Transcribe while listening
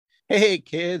Hey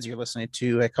kids, you're listening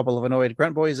to a couple of annoyed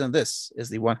grunt boys, and this is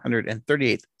the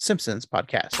 138th Simpsons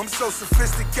podcast. I'm so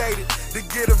sophisticated. To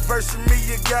get a verse of me,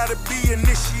 you gotta be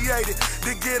initiated.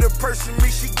 To get a person me,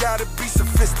 she gotta be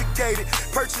sophisticated.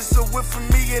 Purchase a whip for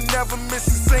me and never miss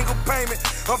a single payment.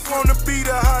 I wanna be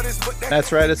the hottest, but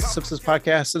that's right. It's the Simpsons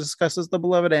podcast that discusses the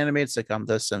beloved animated sitcom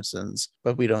The Simpsons,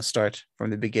 but we don't start from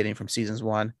the beginning, from seasons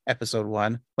 1, episode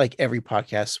 1, like every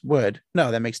podcast would. No,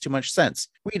 that makes too much sense.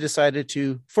 We decided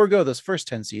to forego those first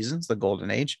 10 seasons, the golden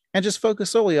age, and just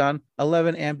focus solely on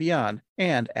 11 and beyond,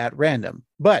 and at random.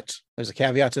 But there's a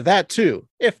caveat to that too.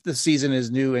 If the season is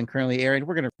new and currently airing,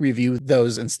 we're going to review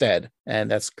those instead. And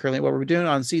that's currently what we're doing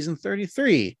on season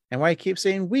 33. And why I keep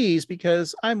saying we is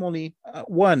because I'm only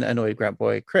one annoyed grunt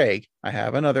boy, Craig. I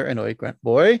have another annoyed grunt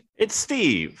boy. It's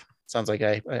Steve. Sounds like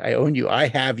I own you. I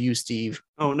have you, Steve.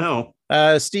 Oh, no.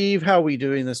 Steve, how are we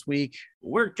doing this week?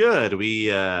 We're good. We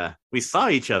saw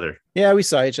each other. Yeah, we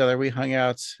saw each other. We hung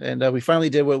out, and we finally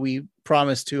did what we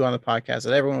promised to on the podcast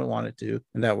that everyone wanted to.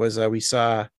 And that was we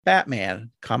saw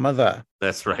Batman,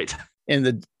 That's right. in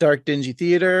the dark, dingy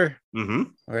theater. Mm-hmm.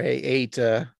 Where I ate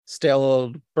stale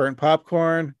old burnt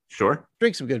popcorn. Sure.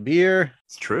 Drink some good beer.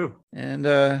 It's true.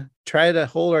 And try to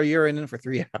hold our urine in for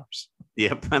 3 hours.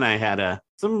 Yep. And I had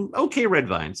some okay red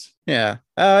vines. Yeah.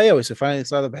 We finally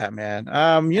saw the Batman.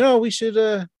 We should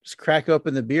just crack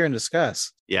open the beer and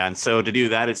discuss. Yeah. And so to do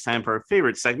that, it's time for our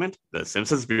favorite segment, the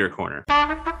Simpsons Beer Corner.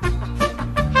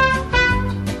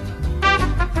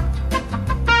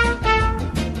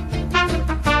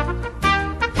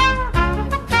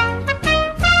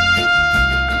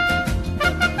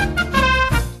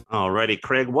 Alrighty,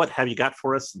 Craig, what have you got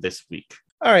for us this week?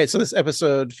 All right, so this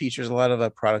episode features a lot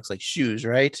of products like shoes,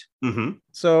 right? Mm-hmm.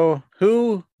 So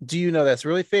who do you know that's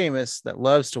really famous that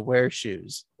loves to wear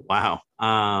shoes? Wow.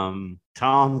 Tom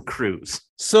Cruise.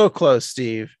 So close,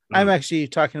 Steve. I'm actually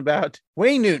talking about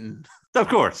Wayne Newton. Of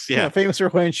course, yeah. Famous for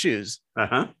wearing shoes.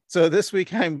 Uh-huh. So this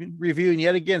week I'm reviewing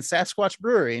yet again Sasquatch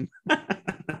Brewing,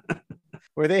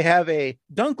 where they have a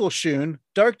Dunkelschön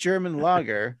dark German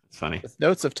lager. It's funny. With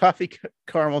notes of toffee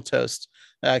caramel toast.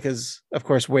 Because, of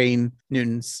course, Wayne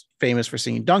Newton's famous for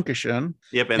singing Dunkelschön.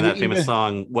 Yep, and that famous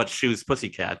song, What Shoes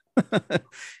Pussycat?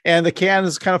 And the can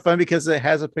is kind of fun because it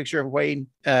has a picture of Wayne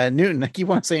Newton. I keep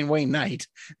on saying Wayne Knight.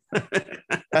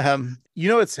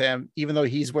 It's him, even though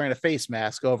he's wearing a face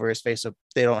mask over his face, so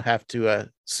they don't have to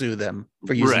sue them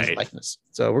for using his likeness.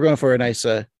 So we're going for a nice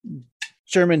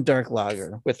German dark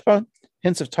lager with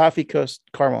hints of toffee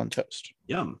caramel and toast.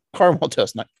 Yum. Caramel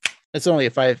toast, not. It's only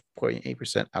a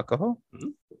 5.8% alcohol.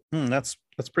 Mm-hmm. That's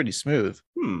pretty smooth.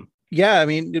 Yeah, I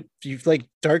mean, if you like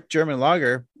dark German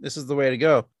lager, this is the way to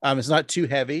go. It's not too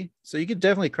heavy, so you could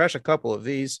definitely crush a couple of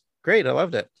these. Great, I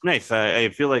loved it. Nice. I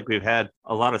feel like we've had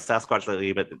a lot of Sasquatch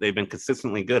lately, but they've been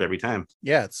consistently good every time.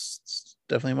 Yeah, it's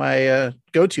definitely my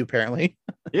go-to, apparently.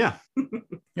 Yeah.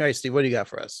 All right, Steve, what do you got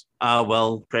for us?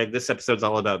 Well, Craig, this episode's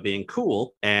all about being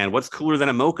cool. And what's cooler than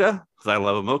a mocha? Because I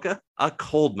love a mocha. A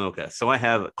cold mocha. So I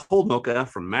have a cold mocha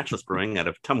from Matchless Brewing out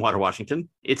of Tumwater, Washington.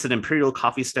 It's an imperial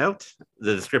coffee stout.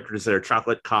 The descriptors are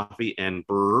chocolate, coffee, and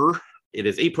brr. It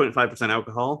is 8.5%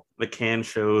 alcohol. The can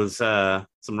shows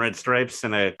some red stripes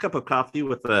and a cup of coffee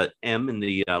with the M in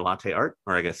the latte art,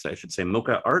 or I guess I should say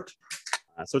mocha art.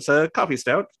 So it's a coffee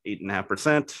stout,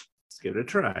 8.5%. Let's give it a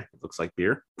try. It looks like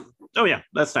beer. Oh yeah,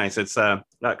 that's nice. It's got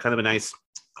kind of a nice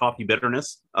coffee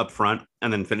bitterness up front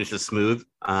and then finishes smooth.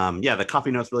 The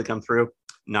coffee notes really come through.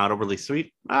 Not overly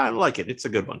sweet. I like it. It's a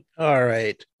good one. All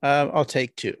right. I'll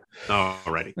take 2.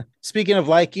 Alrighty. Speaking of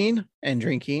liking and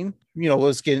drinking,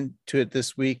 let's get into it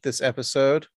this week, this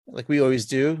episode. Like we always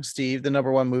do, Steve, the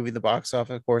number 1 movie in the box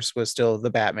office, of course, was still The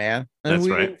Batman. And That's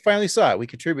we right. finally saw it. We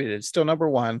contributed. It's still number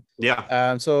 1. Yeah.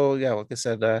 Like I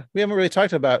said, we haven't really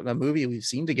talked about a movie we've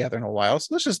seen together in a while. So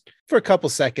let's just, for a couple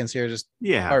seconds here,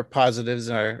 our positives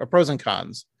and our pros and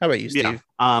cons. How about you, Steve? Yeah.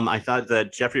 I thought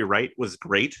that Jeffrey Wright was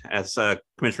great as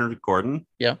Commissioner Gordon.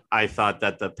 Yeah. I thought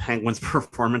that the Penguin's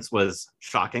performance was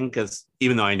shocking because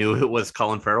even though I knew it was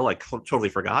Colin Farrell, I totally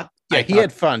forgot. Yeah, he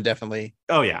had fun, definitely.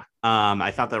 Oh, yeah.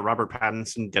 I thought that Robert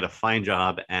Pattinson did a fine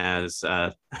job as,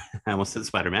 I almost said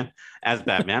Spider-Man, as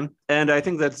Batman. And I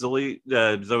think that Zoe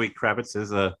Kravitz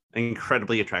is an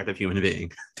incredibly attractive human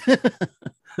being.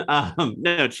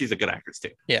 No, she's a good actress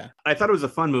too. Yeah. I thought it was a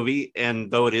fun movie, and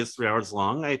though it is 3 hours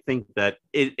long, I think that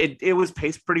it was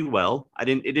paced pretty well. It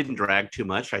didn't drag too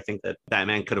much. I think that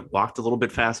Batman could have walked a little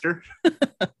bit faster.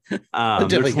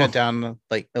 Definitely cut down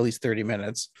like at least 30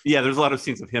 minutes. Yeah, there's a lot of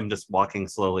scenes of him just walking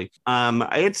slowly.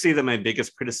 I did say that my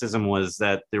biggest criticism was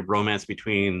that the romance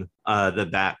between the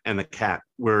bat and the cat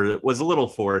was a little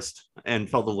forced and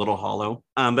felt a little hollow.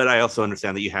 But I also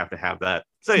understand that you have to have that.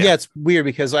 So yeah, it's weird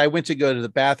because I went to go to the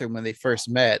bathroom when they first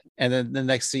met, and then the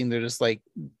next scene they're just like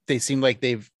they seem like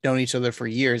they've known each other for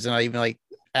years, and I even like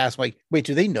asked like, wait,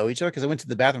 do they know each other? Because I went to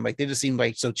the bathroom, like they just seem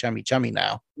like so chummy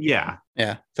now. Yeah.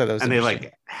 So that was and they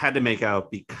like had to make out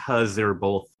because they were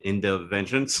both into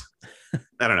vengeance.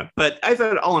 I don't know, but I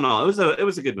thought all in all, it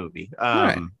was a good movie.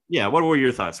 Right. Yeah. What were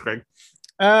your thoughts, Craig?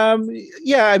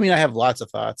 Yeah, I mean, I have lots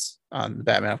of thoughts on the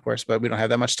Batman, of course, but we don't have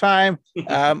that much time.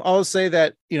 I'll say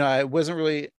that, I wasn't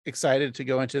really excited to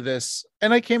go into this,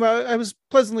 and I was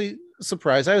pleasantly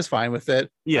surprised. I was fine with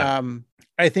it. Yeah.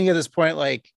 I think at this point,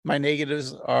 like my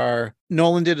negatives are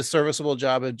Nolan did a serviceable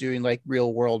job of doing like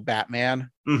real world Batman,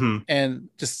 and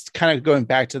just kind of going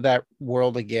back to that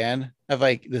world again of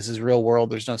like, this is real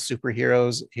world. There's no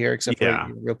superheroes here except for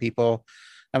like, real people.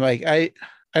 I'm like,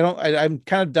 I'm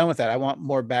kind of done with that. I want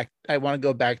more back. I want to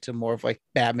go back to more of like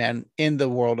Batman in the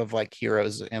world of like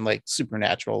heroes and like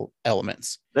supernatural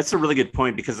elements. That's a really good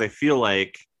point, because I feel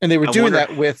like, and they were doing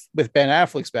that with Ben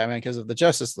Affleck's Batman because of the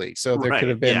Justice League. So there could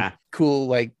have been cool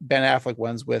like Ben Affleck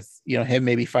ones with, him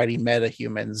maybe fighting meta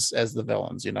humans as the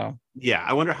villains, Yeah,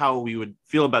 I wonder how we would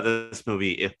feel about this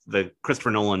movie if the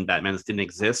Christopher Nolan Batmans didn't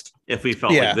exist, if we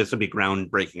felt like this would be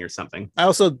groundbreaking or something.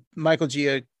 Michael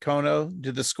Giacchino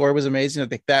did the score, was amazing. I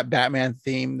think that Batman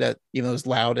theme that even though it was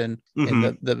loud and in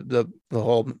the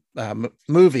whole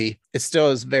movie, it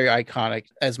still is very iconic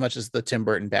as much as the Tim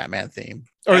Burton Batman theme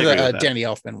or the Danny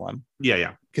Elfman one.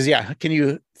 Yeah. Because can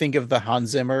you think of the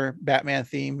Hans Zimmer Batman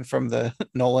theme from the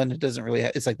Nolan? It doesn't really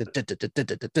it's like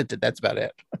the that's about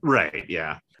it. Right.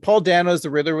 Yeah. Paul Dano's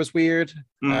The Riddler was weird.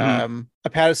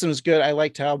 Pattinson was good. I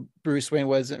liked how Bruce Wayne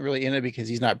wasn't really in it because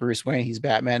he's not Bruce Wayne. He's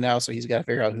Batman now. So he's got to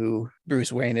figure out who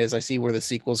Bruce Wayne is. I see where the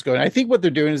sequel's going. I think what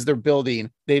they're doing is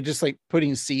they're just like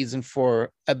putting seeds in for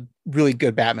a really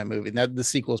good Batman movie. And the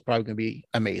sequel is probably going to be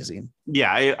amazing.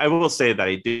 Yeah, I will say that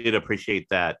I did appreciate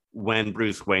that when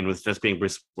Bruce Wayne was just being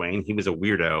Bruce Wayne, he was a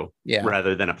weirdo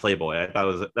rather than a playboy. I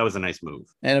thought that was a nice move.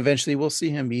 And eventually we'll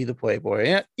see him be the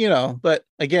playboy. But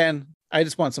again, I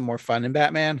just want some more fun in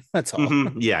Batman. That's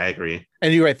all. Yeah, I agree.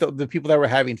 And you're right. The people that were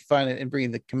having fun and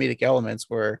bringing the comedic elements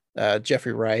were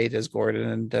Jeffrey Wright as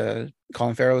Gordon and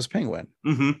Colin Farrell as Penguin.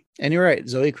 And you're right.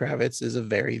 Zoe Kravitz is a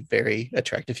very, very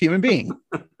attractive human being.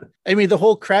 I mean, the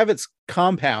whole Kravitz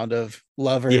compound of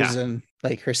lovers and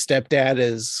like her stepdad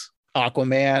is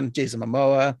Aquaman, Jason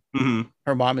Momoa.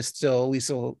 Her mom is still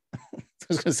Lisa. I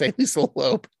was going to say Lisa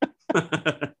Loeb.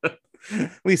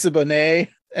 Lisa Bonet.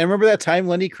 And remember that time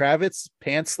Lenny Kravitz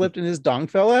pants slipped and his dong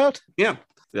fell out? Yeah.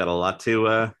 Got a lot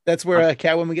to... That's where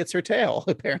Catwoman gets her tail,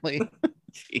 apparently.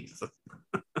 Jesus.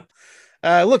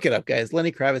 Look it up, guys.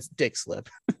 Lenny Kravitz dick slip.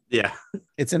 Yeah.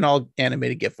 It's in all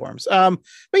animated GIF forms. But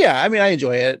yeah, I mean, I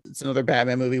enjoy it. It's another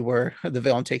Batman movie where the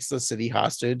villain takes the city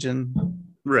hostage and...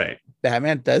 Right.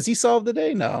 Batman, does he solve the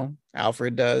day? No.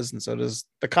 Alfred does, and so does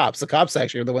the cops. The cops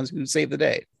actually are the ones who save the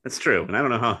day. That's true, and I don't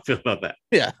know how I feel about that.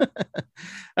 Yeah.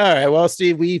 All right. Well,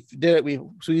 Steve, we did it. We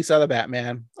saw the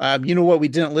Batman. You know what we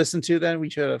didn't listen to then? We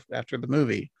should have after the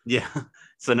movie. Yeah.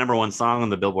 It's the #1 song on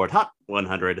the Billboard Hot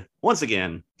 100. Once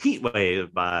again, Heat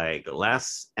Wave by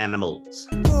Glass Animals.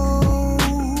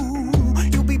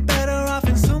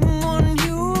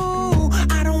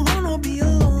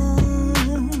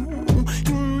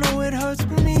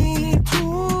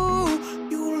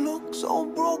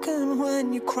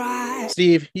 When you cry.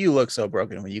 Steve, you look so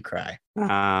broken when you cry.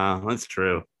 That's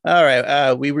true. All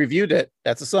right. We reviewed it.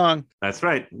 That's a song. That's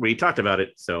right. We talked about it,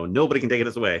 so nobody can take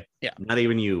us away. Yeah. Not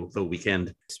even you, The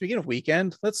Weeknd. Speaking of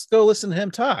Weeknd, let's go listen to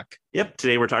him talk. Yep.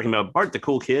 Today we're talking about Bart the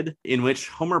Cool Kid, in which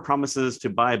Homer promises to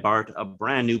buy Bart a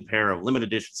brand new pair of limited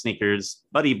edition sneakers,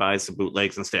 but he buys some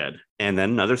bootlegs instead. And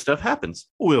then other stuff happens.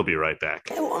 We'll be right back.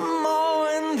 One more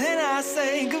and then I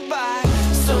say goodbye.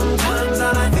 Sometimes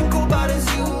all I think about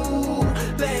is you.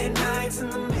 Late nights in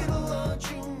the middle of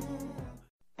June.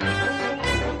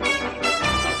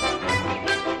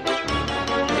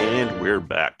 And we're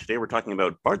back. Today we're talking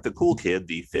about Bart the Cool Kid,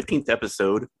 the 15th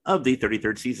episode of the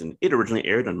 33rd season. It originally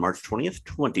aired on March 20th,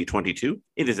 2022.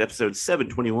 It is episode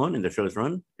 721 in the show's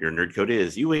run. Your nerd code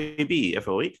is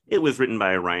UABF08. It was written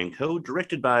by Ryan Coe,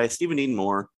 directed by Stephen Dean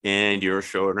Moore, and your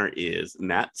showrunner is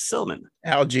Matt Selman.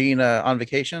 Al Jean on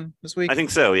vacation this week? I think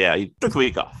so, yeah. He took the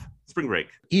week off. Spring break.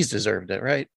 He's deserved it,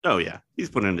 right? Oh, yeah. He's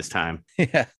putting in his time.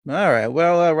 Yeah. All right.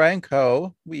 Well, Ryan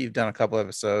Coe, we've done a couple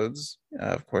episodes.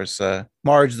 Of course,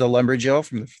 Marge the Lumberjill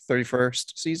from the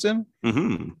 31st season,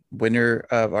 winner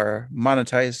of our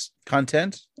monetized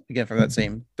content, again from that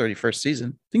same 31st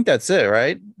season. I think that's it,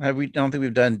 right? I don't think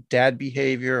we've done Dad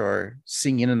Behavior or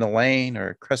Singing in the Lane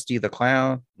or Krusty the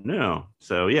Clown. No.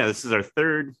 So, yeah, this is our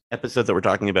third episode that we're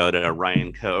talking about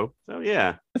Ryan Coe. So,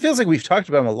 yeah. It feels like we've talked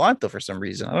about him a lot, though, for some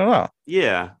reason. I don't know.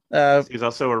 Yeah. He's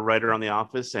also a writer on The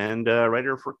Office and a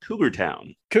writer for Cougar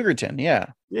Town. Yeah.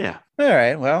 Yeah. All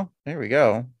right. Well, there we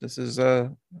go. This is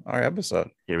our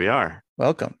episode. Here we are.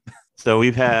 Welcome. So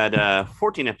we've had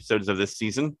 14 episodes of this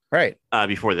season. Right.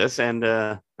 Before this. And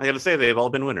I got to say, they've all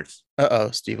been winners.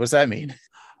 Uh-oh, Steve. What's that mean?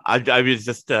 I was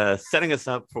just setting us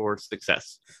up for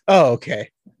success. Oh, okay.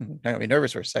 I'm going to be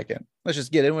nervous for a second. Let's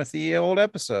just get in with the old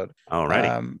episode. All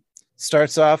righty.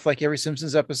 Starts off like every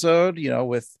Simpsons episode,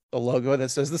 with a logo that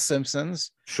says The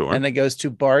Simpsons. Sure. And it goes to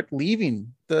Bart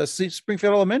leaving the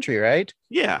Springfield Elementary, right?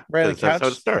 Yeah. Right on the couch. That's how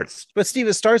it starts. But Steve,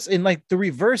 it starts in like the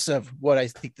reverse of what I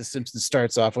think The Simpsons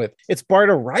starts off with. It's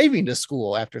Bart arriving to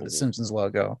school after the Simpsons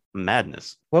logo.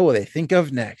 Madness. What will they think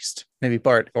of next? Maybe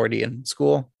Bart already in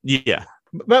school? Yeah.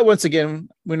 But once again,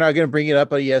 we're not going to bring it up.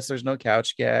 But yes, there's no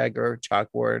couch gag or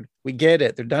chalkboard. We get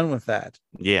it. They're done with that.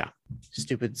 Yeah.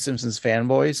 Stupid Simpsons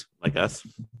fanboys. Like us.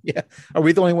 Yeah. Are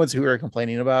we the only ones who are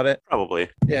complaining about it? Probably.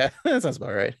 Yeah, that sounds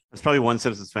about right. There's probably one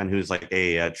Simpsons fan who's like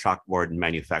a chalkboard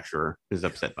manufacturer who's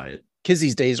upset by it. Kids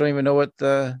these days don't even know what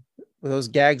those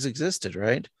gags existed,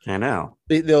 right? I know.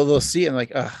 They'll see it and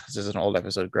like, oh, this is an old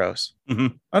episode. Gross. Mm-hmm.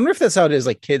 I wonder if that's how it is,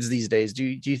 like kids these days. Do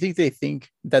you think they think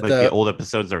that like the old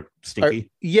episodes are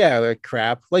stinky? They're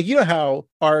crap. Like, how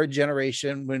our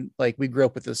generation, when like we grew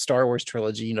up with the Star Wars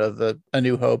trilogy, the A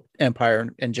New Hope, Empire,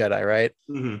 and Jedi, right?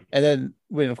 Mm-hmm. And then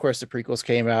when, of course, the prequels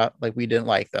came out, like we didn't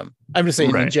like them. I'm just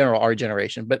saying in general, our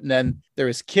generation. But then there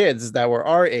was kids that were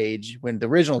our age when the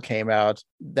original came out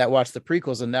that watched the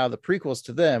prequels, and now the prequels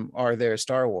to them are their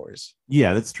Star Wars.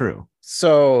 Yeah, that's true.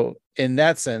 So in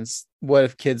that sense, what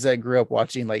if kids that grew up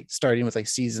watching, like starting with like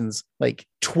seasons like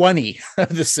 20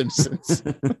 of The Simpsons,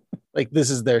 like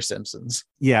this is their Simpsons?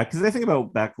 Yeah, because I think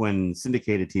about back when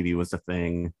syndicated TV was a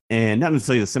thing, and not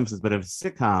necessarily The Simpsons, but if a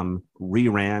sitcom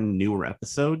reran newer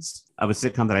episodes of a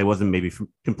sitcom that I wasn't maybe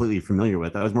completely familiar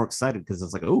with, I was more excited because I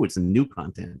was like, oh, it's a new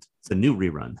content. It's a new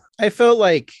rerun. I felt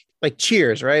like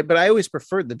Cheers, right? But I always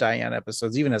preferred the Diane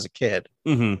episodes, even as a kid.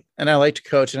 Mm-hmm. And I liked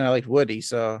Coach and I liked Woody.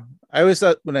 So I always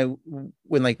thought when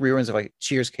like reruns of like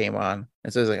Cheers came on,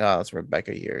 and so I was like, oh, it's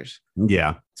Rebecca years.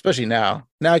 Yeah. Especially now.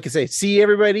 Now I can say, see,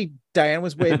 everybody, Diane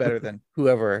was way better than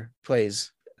whoever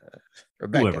plays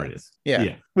Rebecca. Whoever it is.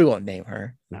 Yeah. We won't name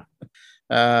her. No.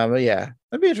 But yeah,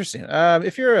 that'd be interesting.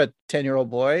 If you're a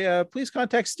 10-year-old boy, please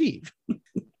contact Steve.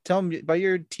 Tell him about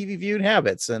your TV viewing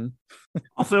habits. And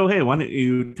also, hey, why don't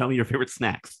you tell me your favorite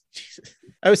snacks? Jesus.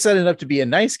 I was setting up to be a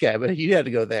nice guy, but you had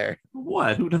to go there.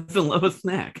 What? Who doesn't love a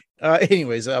snack?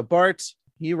 Anyways, Bart,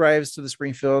 he arrives to the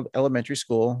Springfield Elementary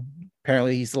School.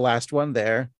 Apparently, he's the last one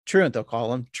there. Truant, they'll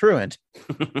call him Truant.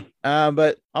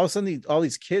 But all of a sudden, all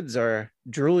these kids are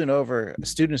drooling over a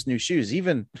student's new shoes.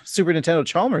 Even Super Nintendo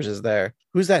Chalmers is there.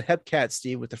 Who's that hep cat,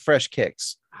 Steve, with the fresh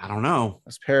kicks? I don't know.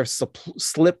 A pair of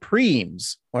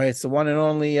Slipremes. Why, it's the one and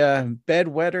only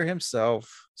bedwetter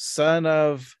himself, son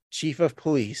of Chief of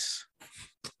Police,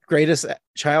 greatest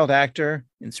child actor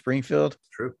in Springfield.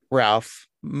 True. Ralph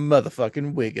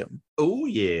motherfucking Wiggum. Oh,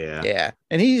 yeah. Yeah.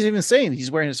 And he's even saying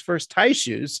he's wearing his first Thai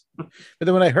shoes. But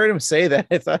then when I heard him say that,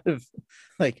 I thought of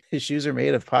like his shoes are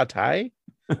made of pad Thai.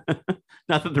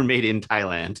 Not that they're made in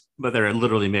Thailand, but they're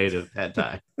literally made of pad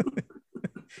Thai.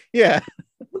 Yeah.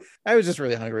 I was just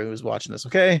really hungry when I was watching this.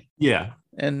 Okay. Yeah.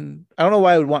 And I don't know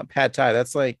why I would want pad Thai.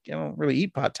 That's like, I don't really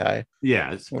eat pad Thai.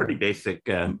 Yeah. It's pretty basic.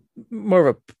 More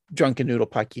of a drunken noodle,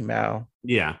 paki mao.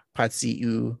 Yeah. Pad see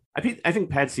ew. I think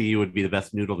pad see ew would be the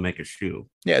best noodle to make a shoe.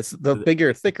 Yeah. It's the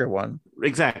bigger, thicker one.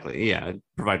 Exactly. Yeah.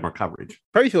 Provide more coverage.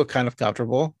 Probably feel kind of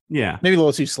comfortable. Yeah. Maybe a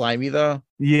little too slimy though.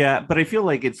 Yeah. But I feel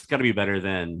like it's got to be better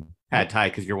than pad Thai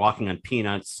because you're walking on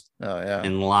peanuts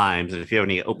and limes. And if you have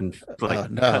any open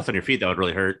cuts on your feet, that would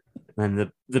really hurt.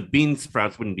 And the bean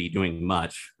sprouts wouldn't be doing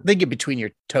much. They get between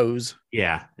your toes.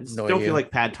 Yeah. I don't feel like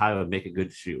pad Thai would make a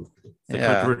good shoe. It's a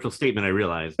controversial statement, I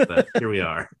realize, but here we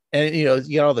are. And you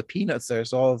got all the peanuts there,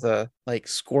 so all the like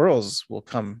squirrels will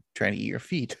come trying to eat your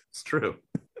feet. It's true.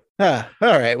 All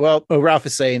right. Well, Ralph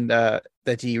is saying that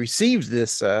he received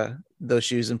those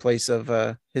shoes in place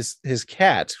of his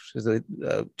cat.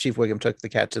 Chief Wiggum took the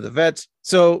cat to the vet.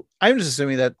 So I'm just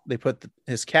assuming that they put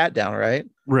his cat down, right?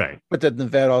 Right. But then the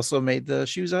vet also made the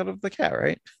shoes out of the cat,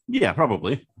 right? Yeah,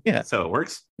 probably. Yeah. That's how it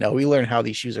works. No, we learn how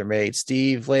these shoes are made.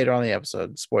 Steve, later on in the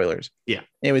episode, spoilers. Yeah.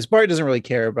 Anyways, Bart doesn't really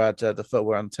care about the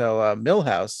footwear until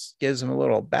Milhouse gives him a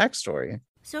little backstory.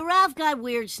 So Ralph got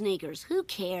weird sneakers. Who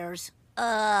cares?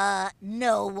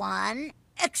 No one.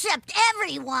 Except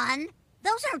everyone.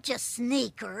 Those aren't just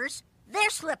sneakers. They're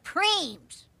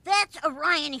Supremes. That's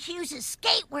Orion Hughes'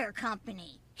 skatewear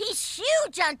company. He's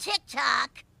huge on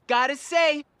TikTok. Gotta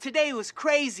say, today was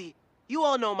crazy. You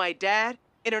all know my dad,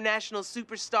 international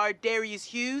superstar Darius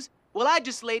Hughes. Well, I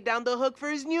just laid down the hook for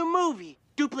his new movie,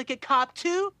 Duplicate Cop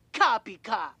 2, Copy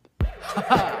Cop.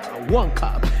 Haha, one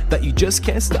cop that you just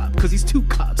can't stop, cause he's two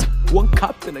cops. One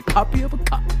cop and a copy of a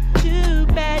cop. Two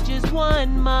badges,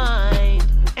 one mind.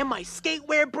 And my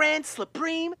skatewear brand,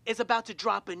 Supreme, is about to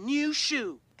drop a new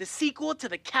shoe. The sequel to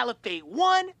the Caliphate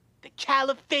 1, the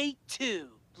Caliphate 2.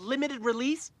 Limited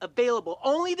release, available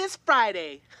only this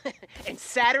Friday. And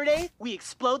Saturday, we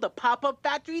explode the pop-up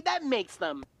factory that makes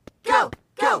them. Go,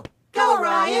 go, go,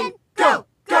 Orion. Go,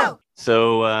 go.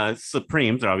 So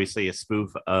Supremes are obviously a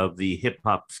spoof of the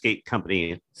hip-hop skate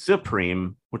company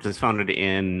Supreme, which was founded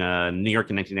in New York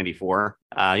in 1994.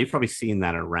 You've probably seen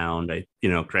that around,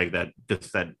 Craig, that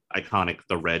iconic,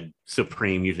 the red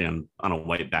Supreme, usually on a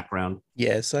white background.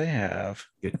 Yes, I have.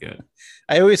 Good.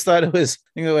 I always thought it was,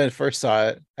 when I first saw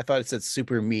it, I thought it said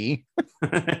Super Me.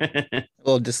 A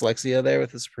little dyslexia there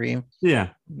with the Supreme. Yeah.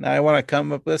 Now I want to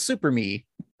come up with Super Me.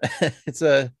 It's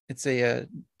a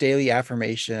daily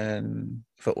affirmation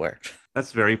footwear.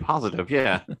 That's very positive.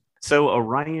 Yeah. So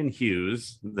Orion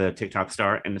Hughes, the TikTok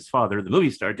star, and his father, the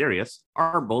movie star Darius,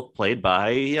 are both played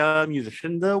by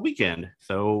musician The Weeknd.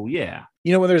 So yeah.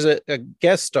 When there's a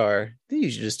guest star, they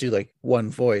usually just do like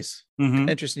one voice. Mm-hmm.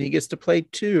 Interesting. He gets to play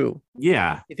two.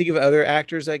 Yeah. You think of other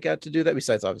actors that got to do that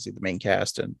besides obviously the main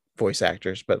cast and voice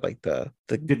actors, but like the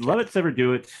Did Lovitz ever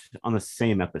do it on the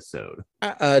same episode?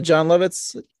 John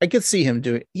Lovitz, I could see him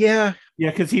do it. Yeah.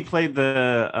 Yeah, because he played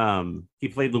Llewellyn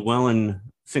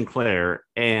Sinclair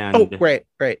and right.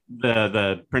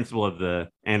 The principal of the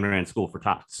Ayn Rand School for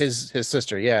Tots. His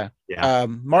sister, yeah. Yeah.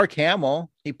 Mark Hamill,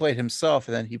 he played himself,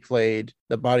 and then he played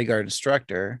the bodyguard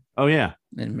instructor. Oh yeah.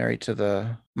 And Married to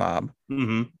the Mob.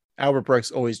 Mm-hmm. Albert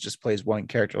Brooks always just plays one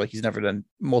character. Like he's never done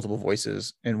multiple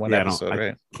voices in one episode,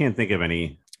 right? I can't think of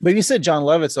any. But you said John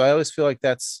Lovitz, so I always feel like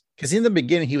that's because in the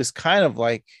beginning he was kind of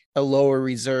like a lower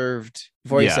reserved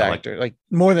voice actor, like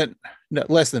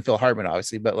less than Phil Hartman,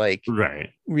 obviously, but like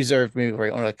right reserved maybe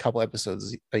for only a couple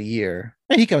episodes a year,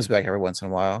 and he comes back every once in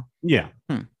a while. Yeah.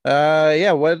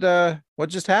 What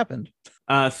just happened?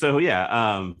 They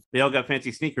all got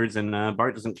fancy sneakers, and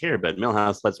Bart doesn't care, but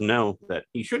Milhouse lets him know that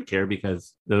he should care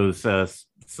because those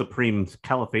Supreme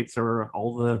Caliphates are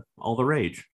all the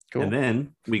rage. Cool. And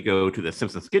then we go to the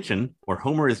Simpsons kitchen where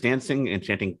Homer is dancing and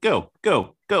chanting, "Go,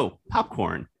 go, go,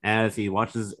 popcorn," as he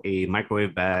watches a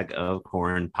microwave bag of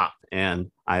corn pop.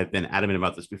 And I've been adamant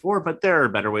about this before, but there are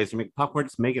better ways to make popcorn.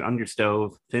 Just make it on your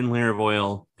stove, thin layer of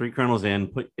oil, 3 kernels in,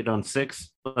 put it on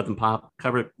 6, let them pop,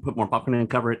 cover it, put more popcorn in,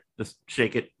 cover it, just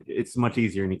shake it. It's much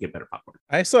easier and you get better popcorn.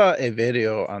 I saw a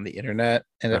video on the internet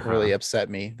and it really upset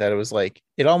me that it was like,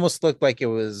 it almost looked like it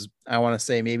was, I want to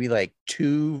say maybe like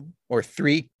 2 or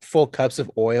 3 full cups of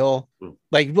oil.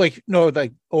 Like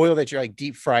oil that you're like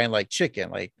deep frying like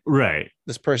chicken. Like right.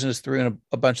 This person just threw in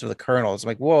a bunch of the kernels. I'm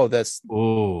like, whoa, that's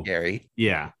scary.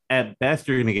 Yeah. At best,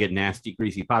 you're going to get nasty,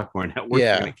 greasy popcorn. At worst,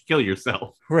 you're going to kill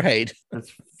yourself. Right. That's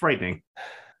frightening.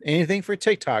 Anything for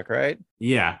TikTok, right?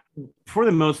 Yeah. For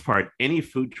the most part, any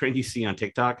food trend you see on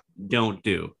TikTok, don't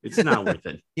do. It's not worth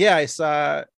it. Yeah, I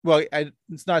saw. Well,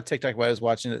 it's not TikTok, but I was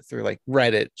watching it through like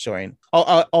Reddit showing.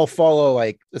 I'll follow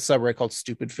like a subreddit called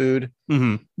Stupid Food.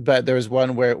 Mm-hmm. But there was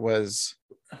one where it was.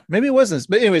 Maybe it wasn't,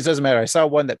 but anyways, it doesn't matter. I saw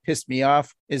one that pissed me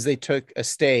off is they took a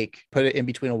steak, put it in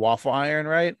between a waffle iron,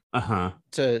 right?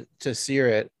 To sear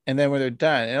it. And then when they're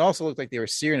done, it also looked like they were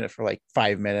searing it for like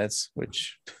 5 minutes,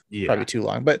 which probably too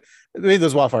long. But maybe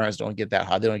those waffle irons don't get that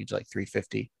hot. They don't get to like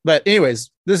 350. But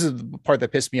anyways, this is the part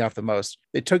that pissed me off the most.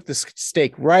 They took the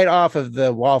steak right off of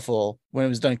the waffle when it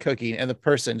was done cooking, and the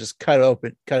person just cut it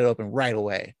open right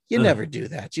away. You never do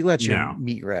that. You let your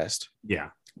meat rest.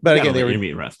 Yeah. But again, they were your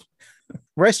meat rest.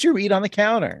 Rest your meat on the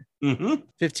counter.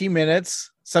 15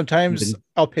 minutes. Sometimes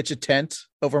I'll pitch a tent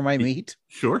over my meat.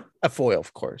 Sure. A foil,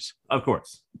 of course.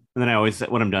 And then I always,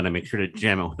 when I'm done, I make sure to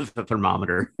jam it with the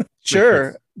thermometer.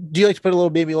 Sure. Do you like to put a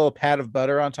little pad of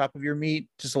butter on top of your meat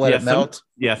just to let it melt?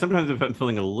 Sometimes if I'm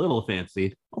feeling a little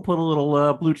fancy, I'll put a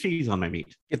little blue cheese on my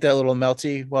meat. Get that little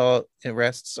melty while it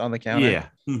rests on the counter. Yeah.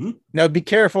 Mm-hmm. Now be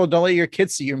careful. Don't let your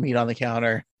kids see your meat on the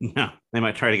counter. No, they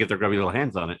might try to get their grubby little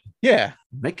hands on it. Yeah.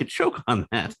 They could choke on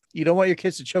that. You don't want your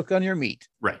kids to choke on your meat.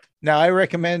 Right. Now, I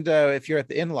recommend if you're at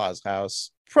the in-laws'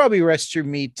 house, probably rest your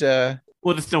meat.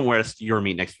 Well, just don't rest your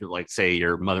meat next to, like, say,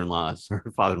 your mother-in-law's or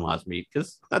father-in-law's meat,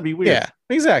 because that'd be weird. Yeah,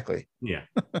 exactly. Yeah.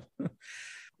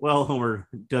 Well, Homer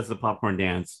does the popcorn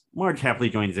dance. Marge happily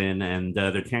joins in, and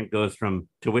their chant goes from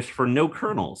to wish for no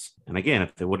kernels. And again,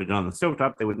 if they would have done the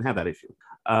stovetop, they wouldn't have that issue.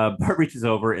 Bart reaches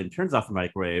over and turns off the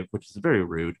microwave, which is very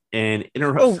rude, and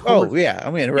interrupts. Oh, yeah.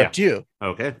 I'm going to interrupt you.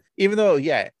 Okay. Even though,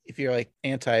 if you're like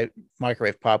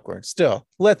anti-microwave popcorn, still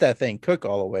let that thing cook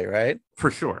all the way, right?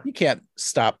 For sure. You can't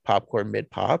stop popcorn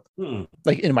mid-pop, Mm-mm.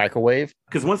 like in a microwave.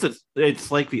 Because once it's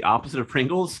like the opposite of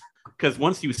Pringles. Because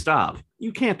once you stop,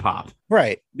 you can't pop.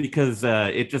 Right. Because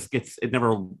it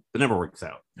never works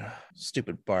out.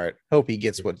 Stupid Bart. Hope he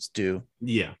gets what's due.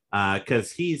 Yeah.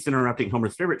 Because he's interrupting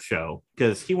Homer's favorite show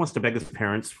because he wants to beg his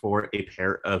parents for a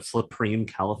pair of Supreme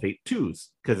Caliphate 2s.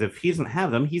 Because if he doesn't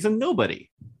have them, he's a nobody.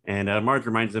 And Marge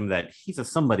reminds him that he's a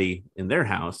somebody in their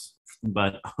house.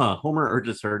 But Homer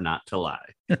urges her not to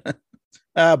lie.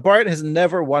 Bart has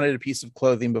never wanted a piece of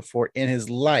clothing before in his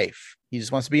life. He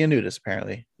just wants to be a nudist,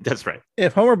 apparently. That's right.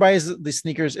 If Homer buys the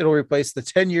sneakers, it'll replace the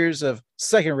 10 years of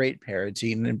second-rate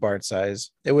parenting in Bart's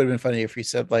eyes. It would have been funny if he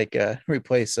said,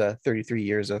 replace 33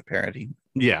 years of parenting.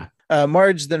 Yeah.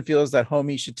 Marge then feels that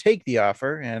Homie should take the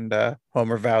offer, and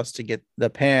Homer vows to get the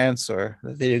pants or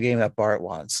the video game that Bart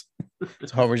wants.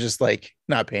 So Homer's just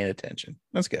not paying attention.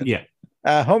 That's good. Yeah.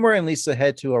 Homer and Lisa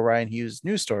head to Orion Hughes'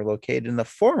 new store located in the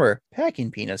former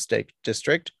Packing Peanuts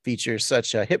district. Features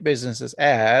such hit businesses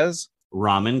as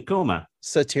Ramen Coma,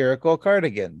 Satirical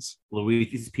Cardigans,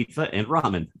 Luigi's Pizza and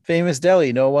Ramen, Famous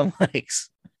Deli No One Likes,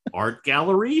 Art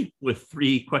Gallery with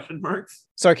 3 question marks,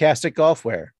 Sarcastic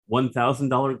Golfwear,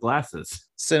 $1,000 glasses,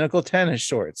 Cynical Tennis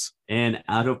Shorts, and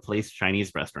Out of Place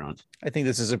Chinese Restaurant. I think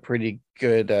this is a pretty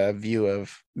good view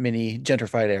of many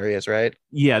gentrified areas, right?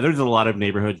 Yeah, there's a lot of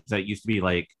neighborhoods that used to be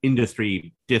like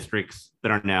industry districts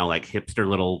that are now like hipster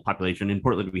little population. In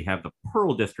Portland, we have the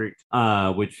Pearl District,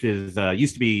 which is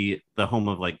used to be the home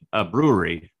of like a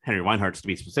brewery, Henry Weinhardt's to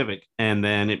be specific. And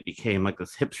then it became like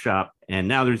this hip shop. And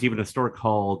now there's even a store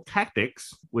called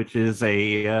Tactics, which is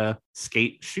a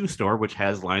skate shoe store, which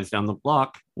has lines down the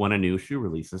block when a new shoe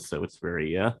releases. So it's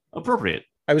very appropriate.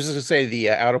 I was just going to say the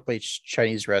Out of Place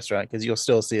Chinese restaurant, because you'll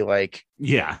still see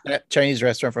that Chinese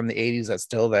restaurant from the 80s that's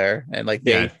still there. And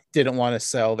they didn't want to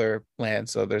sell their land.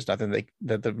 So there's nothing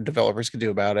that the developers could do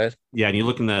about it. Yeah. And you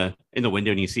look in the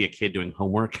window and you see a kid doing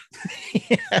homework.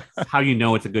 How you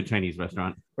know it's a good Chinese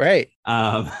restaurant. Right.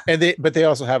 But they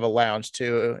also have a lounge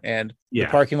too. And the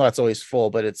parking lot's always full,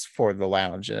 but it's for the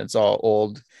lounge. And it's all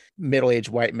old, middle-aged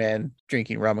white men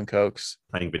drinking rum and cokes.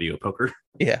 Playing video poker.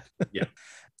 Yeah. Yeah.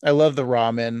 I love the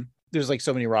ramen. There's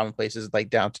so many ramen places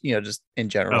down, just in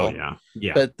general. Oh, yeah.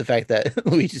 Yeah. But the fact that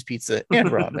Luigi's Pizza and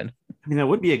ramen. I mean, that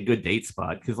would be a good date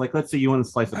spot because, let's say you want a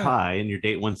slice of pie and your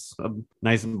date wants a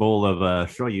nice bowl of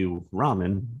shoyu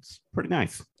ramen. It's pretty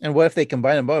nice. And what if they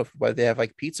combine them both? What if they have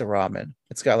pizza ramen?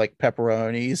 It's got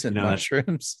pepperonis and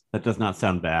mushrooms. That does not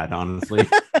sound bad, honestly.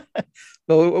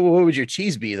 But what would your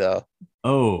cheese be, though?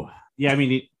 Oh, yeah, I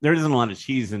mean, there isn't a lot of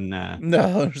cheese in no,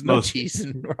 there's no cheese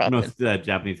in ramen. Most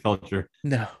Japanese culture.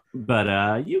 No,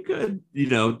 but you could,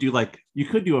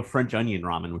 do a French onion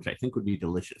ramen, which I think would be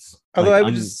delicious. Although I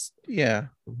would it's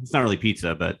not really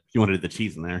pizza, but if you wanted the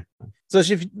cheese in there. So let's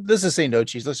just say no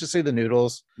cheese. Let's just say the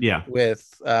noodles. Yeah, with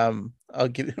I'll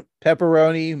give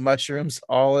pepperoni, mushrooms,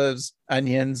 olives,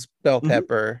 onions, bell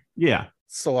pepper. Yeah.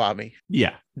 Salami.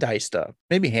 Yeah. Diced up.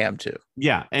 Maybe ham too.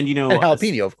 Yeah. And and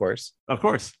jalapeno, of course. Of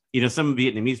course. Some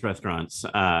Vietnamese restaurants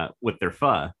with their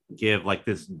pho give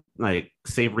this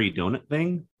savory donut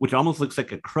thing, which almost looks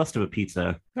like a crust of a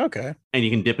pizza. Okay. And you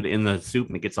can dip it in the soup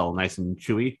and it gets all nice and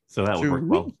chewy. So that would work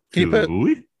well.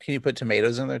 Can you put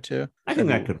tomatoes in there too? I think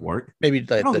that could work. Maybe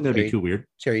I don't think that'd be too weird.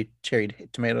 Cherry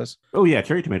tomatoes. Oh yeah,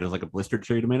 cherry tomatoes, like a blistered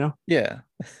cherry tomato. Yeah.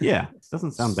 Yeah. It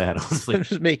doesn't sound bad, honestly. I'm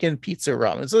just making pizza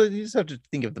ramen. So you just have to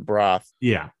think of the broth.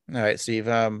 Yeah. All right, Steve.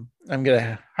 I'm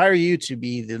gonna hire you to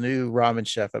be the new ramen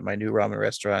chef at my new ramen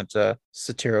restaurant,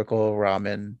 Satirical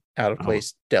Ramen Out of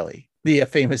Place Deli. The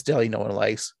famous deli no one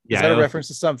likes. Yeah, is that a reference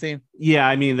to something? Yeah,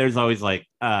 I mean, there's always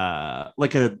a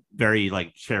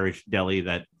very cherished deli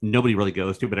that nobody really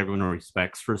goes to, but everyone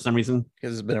respects for some reason.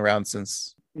 Because it's been around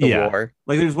since the war.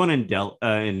 Like there's one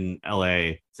in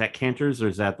LA. Is that Cantor's or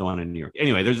is that the one in New York?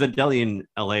 Anyway, there's a deli in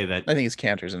LA that I think it's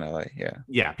Cantor's in LA.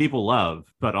 yeah, people love,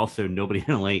 but also nobody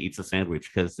in LA eats a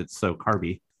sandwich because it's so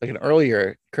carby. Like an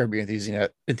earlier Kirby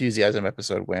Enthusiasm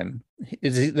episode when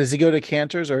does he go to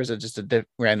Cantor's or is it just a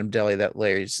random deli that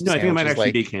layers? No, I think it might actually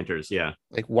like, be Cantor's. Yeah,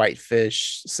 like white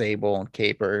fish, sable, and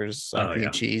capers on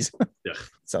cream cheese. Yeah.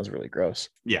 Sounds really gross.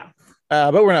 Yeah.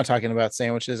 But we're not talking about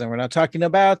sandwiches, and we're not talking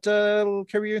about Curb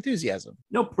Your Enthusiasm.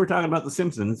 Nope, we're talking about The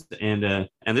Simpsons and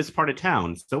this part of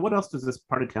town. So what else does this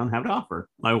part of town have to offer?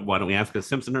 Why don't we ask the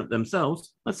Simpsons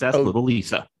themselves? Let's ask little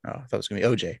Lisa. Oh, I thought it was going to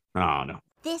be OJ. Oh, no.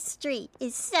 This street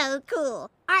is so cool.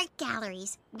 Art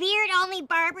galleries, beard-only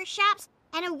barber shops,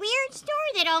 and a weird store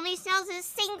that only sells a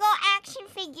single action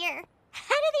figure.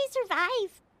 How do they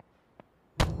survive?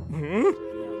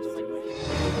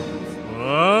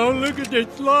 Oh, look at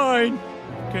this line.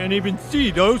 Can't even see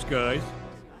those guys.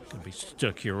 Gonna be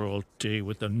stuck here all day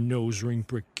with the nose ring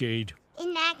brigade.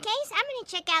 In that case, I'm gonna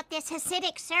check out this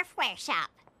Hasidic surfwear shop.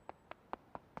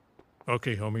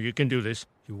 Okay, Homer, you can do this.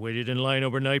 You waited in line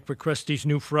overnight for Krusty's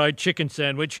new fried chicken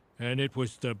sandwich, and it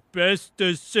was the best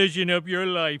decision of your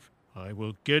life. I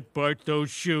will get Bart those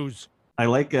shoes. I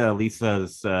like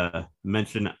Lisa's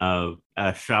mention of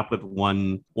a shop with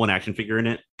one action figure in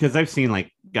it, because I've seen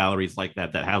like galleries like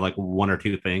that have like one or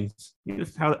two things.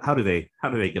 Just how do they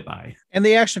get by? And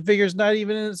the action figure is not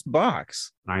even in its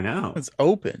box. I know, it's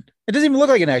open. It doesn't even look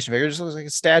like an action figure. It just looks like a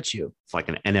statue. It's like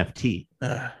an NFT.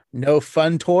 No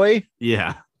fun toy.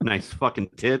 Yeah, nice fucking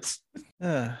tits.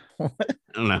 I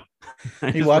don't know.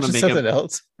 You watching something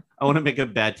else? I want to make a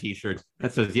bad T-shirt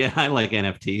that says, "Yeah, I like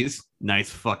NFTs.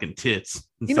 Nice fucking tits."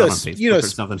 You know,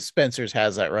 Spencer's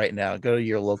has that right now. Go to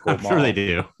your local mall. Sure they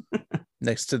do.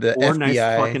 Next to the or FBI. Nice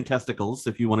fucking testicles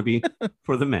if you want to be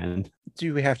for the men.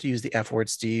 Do we have to use the F word,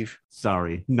 Steve?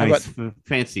 Sorry, nice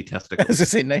fancy testicles. I was gonna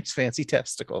say nice fancy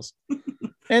testicles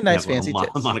and nice fancy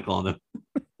tits. Monocle on them.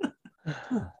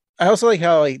 I also like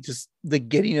how just the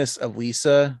giddiness of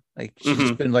Lisa. Like she's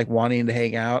just been like wanting to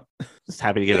hang out. Just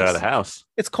happy to get out of the house.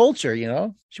 It's culture, you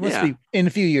know. She wants to be. In a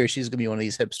few years, she's gonna be one of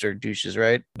these hipster douches,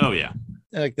 right? Oh yeah.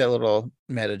 I like that little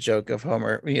meta joke of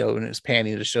Homer, you know, when it was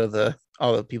panning to show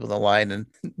all the people in the line and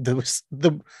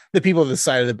the people on the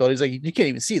side of the building. He's like, you can't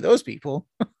even see those people.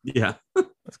 Yeah.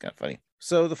 That's kind of funny.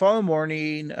 So the following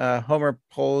morning, Homer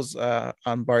pulls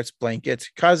on Bart's blanket,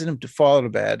 causing him to fall to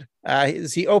bed.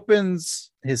 As he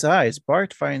opens his eyes,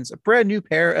 Bart finds a brand new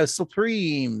pair of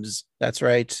Supremes. That's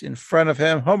right. In front of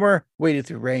him, Homer waded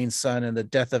through rain, sun, and the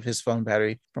death of his phone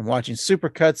battery from watching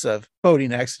supercuts of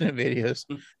boating accident videos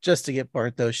just to get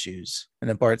Bart those shoes. And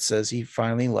then Bart says he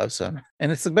finally loves him.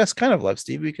 And it's the best kind of love,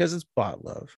 Steve, because it's bot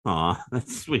love. Aw,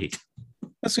 that's sweet. I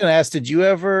was going to ask, did you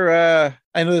ever,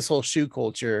 I know this whole shoe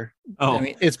culture. Oh, I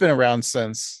mean, it's been around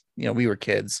since, you know, we were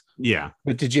kids. Yeah.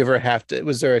 But did you ever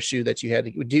was there a shoe that you had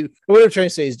to what I'm trying to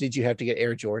say is, did you have to get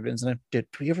Air Jordans? And did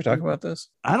we ever talk about this?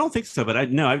 I don't think so, but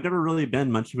I've never really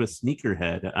been much of a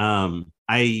sneakerhead.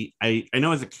 I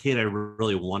know as a kid, I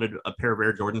really wanted a pair of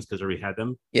Air Jordans because I already had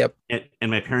them. Yep.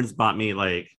 And my parents bought me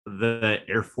like the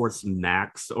Air Force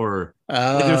Max or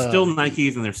like, they're still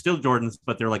Nikes and they're still Jordans,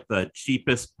 but they're like the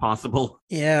cheapest possible.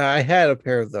 Yeah, I had a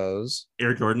pair of those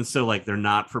Air Jordans. So like they're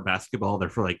not for basketball, they're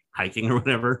for like hiking or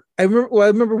whatever. I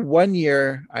remember one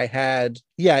year I had,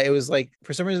 it was like,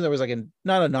 for some reason there was like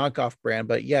not a knockoff brand,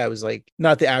 but it was like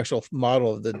not the actual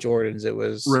model of the Jordans. It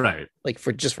was right. Like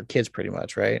for kids pretty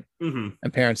much. Right. Mm-hmm.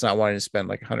 And parents not wanting to spend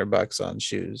like $100 on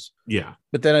shoes. Yeah.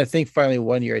 But then I think finally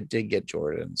one year I did get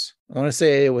Jordans. I want to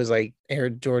say it was like Air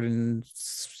Jordan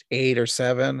 8 or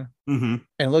 7. Mm-hmm.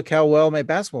 And look how well my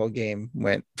basketball game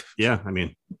went. Yeah. I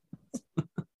mean,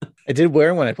 I did wear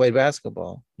them when I played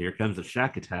basketball. Here comes a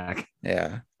Shaq attack.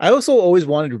 Yeah. I also always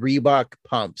wanted Reebok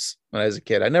pumps when I was a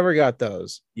kid. I never got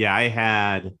those. Yeah, I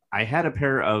had a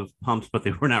pair of pumps, but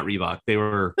they were not Reebok. They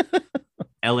were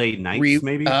LA Knights,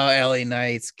 maybe. Oh, LA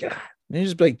Knights. God. They're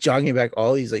just like jogging back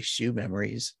all these like shoe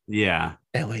memories. Yeah.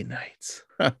 LA Knights.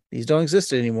 These don't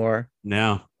exist anymore.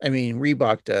 No. I mean,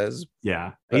 Reebok does.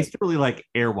 Yeah. I used to really like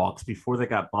Airwalks before they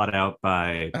got bought out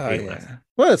by Payless. Yeah.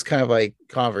 Well, it's kind of like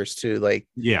Converse too. Like,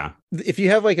 yeah, if you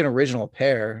have like an original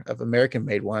pair of American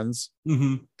made ones,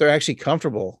 they're actually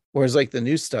comfortable. Whereas like the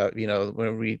new stuff, you know,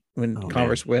 when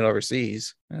Converse went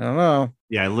overseas, I don't know.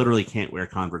 Yeah, I literally can't wear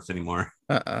Converse anymore.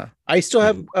 I still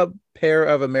have a pair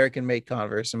of American made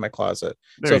Converse in my closet.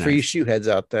 Very nice. For you shoe heads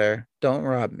out there, don't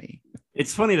rob me.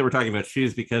 It's funny that we're talking about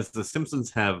shoes because the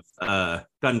Simpsons have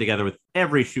gotten together with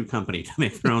every shoe company to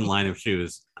make their own line of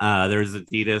shoes. There's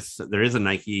Adidas, there is a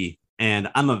Nike, And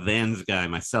I'm a Vans guy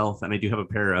myself, and I do have a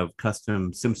pair of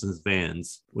custom Simpsons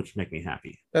Vans, which make me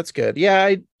happy. That's good.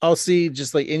 Yeah, I'll see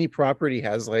just like any property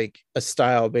has like a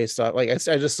style based on like I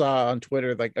just saw on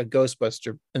Twitter like a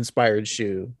Ghostbuster inspired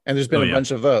shoe, and there's been a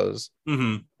bunch of those,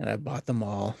 and I bought them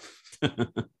all.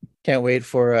 Can't wait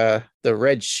for the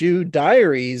Red Shoe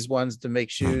Diaries ones to make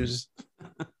shoes.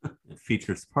 It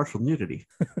features partial nudity.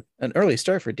 An early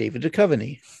start for David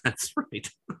Duchovny. That's right.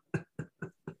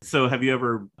 So have you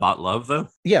ever bought love, though?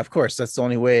 Yeah, of course. That's the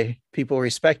only way people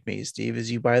respect me, Steve,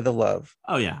 is you buy the love.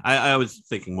 Oh, yeah. I was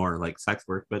thinking more like sex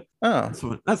work, but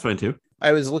that's fine, too.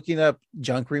 I was looking up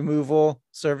junk removal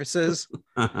services,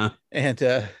 and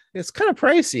it's kind of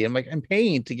pricey. I'm like, I'm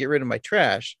paying to get rid of my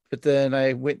trash. But then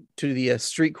I went to the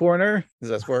street corner, because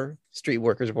that's where street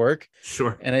workers work.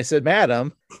 Sure. And I said,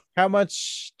 Madam, how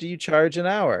much do you charge an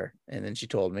hour? And then she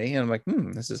told me, and I'm like,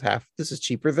 this is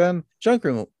cheaper than junk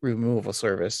removal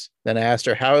service. Then I asked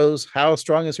her, how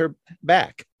strong is her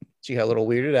back? She got a little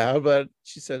weirded out, but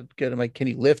she said, good. I'm like, can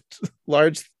you lift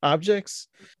large objects?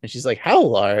 And she's like, how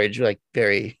large? Like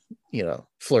very,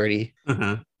 flirty.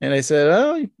 And I said,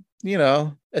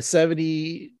 oh, a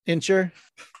 70 incher.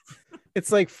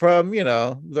 It's like from,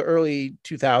 the early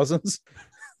 2000s.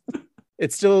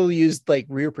 It still used like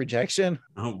rear projection.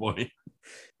 Oh boy.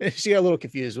 And she got a little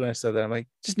confused when I said that. I'm like,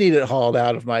 just need it hauled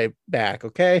out of my back.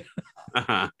 Okay.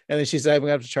 And then she said, I'm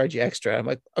gonna have to charge you extra. I'm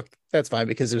like, okay, that's fine,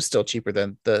 because it was still cheaper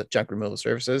than the junk removal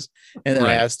services. And then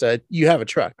I asked, you have a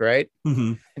truck, right?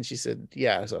 And she said,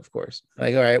 yeah, so of course. I'm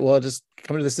like, all right, well, just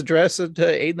come to this address at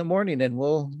 8 a.m. and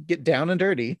we'll get down and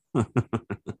dirty.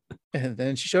 And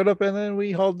then she showed up, and then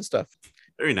we hauled the stuff.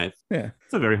 Very nice. Yeah.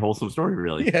 It's a very wholesome story,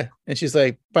 really. Yeah. And she's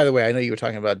like, by the way, I know you were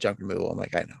talking about junk removal. I'm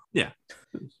like, I know. Yeah.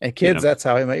 And kids, that's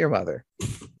how I met your mother.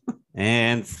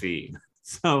 And see.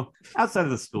 So outside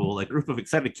of the school, a group of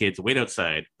excited kids wait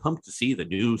outside, pumped to see the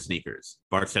new sneakers.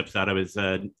 Bart steps out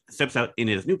in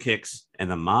his new kicks,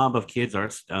 and the mob of kids are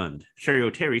stunned. Sherry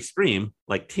and Terry scream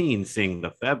like teens sing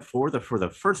the Fab Four for the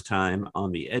first time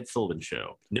on the Ed Sullivan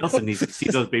Show. Nelson needs to see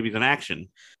those babies in action.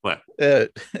 What?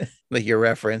 Like your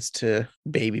reference to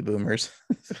baby boomers.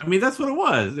 I mean, that's what it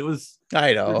was. It was.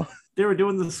 I know. They were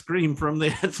doing the scream from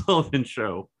the Ed Sullivan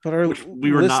Show, but which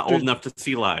we were not old enough to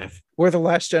see live. We're the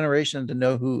last generation to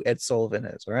know who Ed Sullivan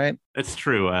is, right? That's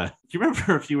true. Do you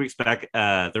remember a few weeks back,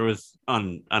 there was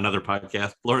on another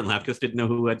podcast, Lauren Lapkus didn't know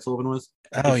who Ed Sullivan was?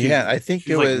 Oh, yeah. I think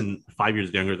it was like 5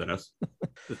 years younger than us.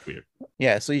 That's weird.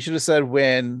 Yeah. So you should have said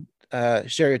when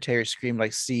Sherry Terry screamed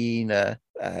like seeing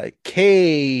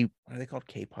K. What are they called?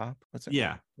 K-pop? What's it?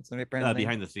 Yeah. What's the brand name?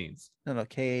 Behind the scenes. No,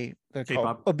 K. They're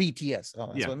K-pop. called BTS.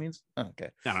 Oh, that's what it means. Oh, okay.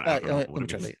 Let me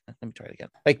try it again.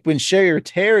 Like when Sherry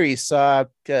Terry saw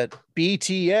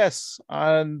BTS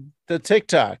on the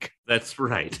TikTok. That's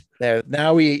right. There.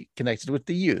 Now we connected with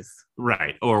the youth.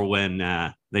 Right. Or when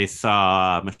they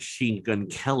saw Machine Gun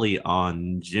Kelly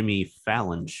on Jimmy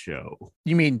Fallon's show.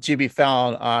 You mean Jimmy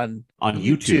Fallon on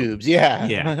YouTube?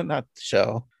 Yeah. Not the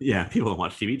show. Yeah. People don't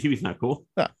watch TV. TV's not cool.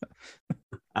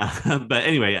 But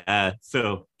anyway,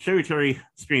 so Sherry Terry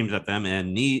screams at them,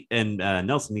 and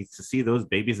Nelson needs to see those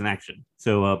babies in action.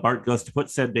 So Bart goes to put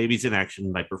said babies in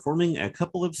action by performing a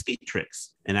couple of skate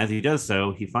tricks. And as he does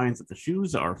so, he finds that the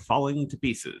shoes are falling to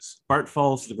pieces. Bart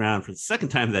falls to the ground for the second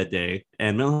time that day,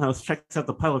 and Milhouse checks out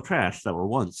the pile of trash that were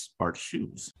once Bart's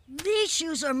shoes. These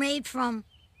shoes are made from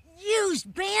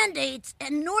used Band-Aids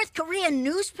and North Korean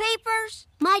newspapers?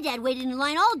 My dad waited in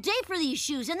line all day for these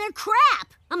shoes, and they're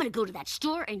crap. I'm gonna go to that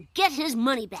store and get his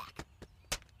money back.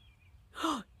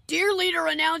 Dear Leader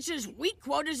announces wheat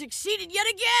quotas exceeded yet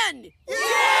again.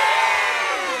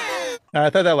 I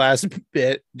thought that last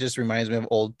bit just reminds me of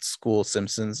old school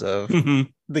Simpsons of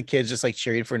the kids just like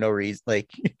cheering for no reason. Like,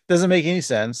 doesn't make any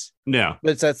sense. No.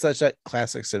 But it's such a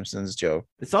classic Simpsons joke.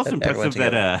 It's also impressive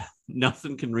that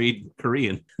Nelson can read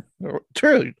Korean.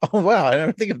 True. Oh, wow. I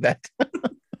never think of that.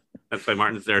 That's why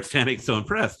Martin's there standing so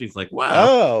impressed. He's like, wow.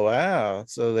 Oh, wow.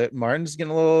 So that Martin's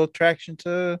getting a little attraction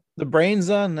to the brains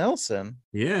on Nelson.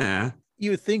 Yeah.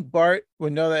 You would think Bart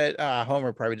would know that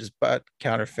Homer probably just bought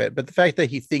counterfeit, but the fact that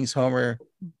he thinks Homer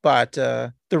bought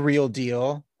the real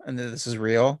deal and that this is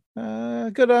real,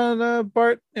 good on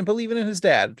Bart and believing in his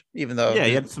dad, even though... Yeah,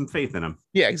 he had some faith in him.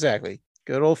 Yeah, exactly.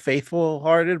 Good old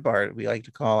faithful-hearted Bart, we like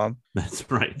to call him. That's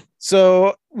right.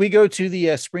 So we go to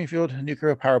the Springfield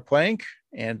nuclear power plant,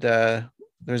 and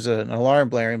there's an alarm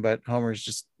blaring, but Homer's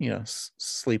just,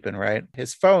 sleeping, right?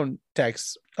 His phone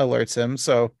text alerts him,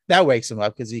 so that wakes him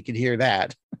up because he could hear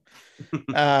that.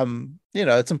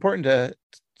 It's important to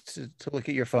look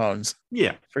at your phones.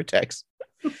 Yeah. For text.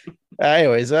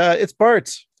 Anyways, it's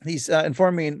Bart, he's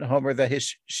informing Homer that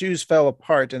his shoes fell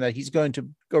apart and that he's going to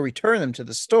go return them to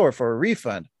the store for a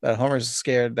refund. But Homer's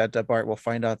scared that Bart will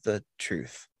find out the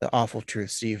truth, the awful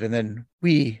truth, Steve. And then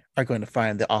we are going to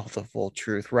find the awful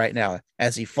truth right now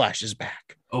as he flashes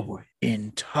back. Oh boy.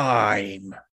 In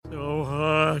time. So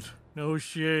hot. No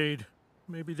shade.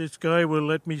 Maybe this guy will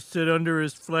let me sit under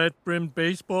his flat-brimmed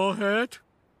baseball hat?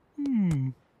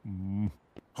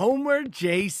 Homer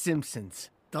J. Simpson's,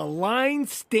 the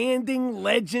line-standing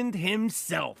legend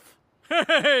himself.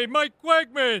 Hey, Mike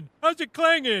Wegman! How's it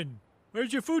clanging?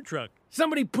 Where's your food truck?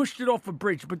 Somebody pushed it off a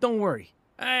bridge, but don't worry.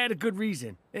 I had a good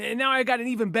reason. And now I got an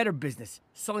even better business,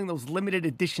 selling those limited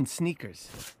edition sneakers.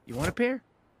 You want a pair?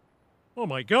 Oh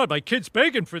my God, my kid's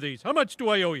begging for these. How much do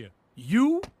I owe you?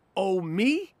 You owe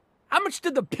me? How much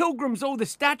did the Pilgrims owe the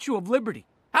Statue of Liberty?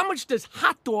 How much does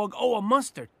Hot Dog owe a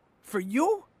mustard? For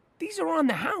you? These are on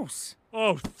the house.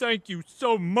 Oh, thank you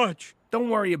so much. Don't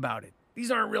worry about it.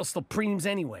 These aren't real Supremes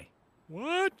anyway.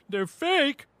 What? They're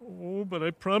fake? Oh, but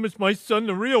I promised my son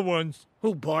the real ones.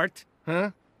 Who, Bart?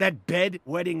 Huh? That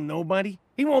bed-wetting nobody?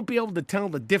 He won't be able to tell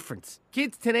the difference.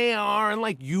 Kids today are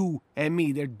unlike you and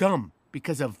me. They're dumb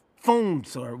because of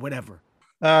phones or whatever.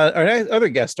 Our next other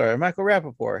guest star, Michael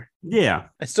Rappaport. Yeah.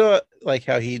 I still like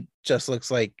how he just looks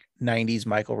like 90s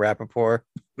Michael Rappaport,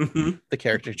 the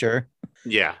caricature.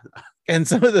 Yeah. And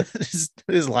some of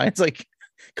his lines, like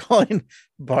calling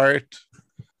Bart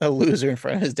a loser in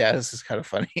front of his dad, is just kind of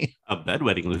funny. A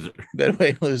bedwetting loser.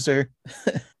 Bedwetting loser.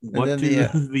 What do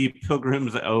the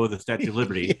Pilgrims owe the Statue of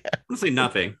Liberty? Yeah. Honestly,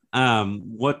 nothing.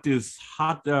 What does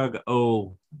Hot Dog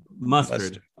owe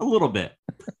mustard? A little bit.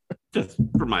 Just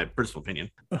for my personal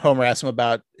opinion. Homer asked him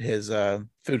about his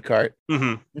food cart.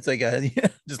 It's like,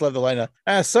 just love the line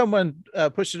of, someone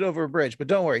pushed it over a bridge, but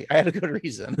don't worry, I had a good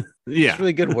reason. Yeah. It's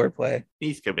really good wordplay.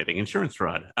 He's committing insurance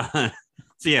fraud.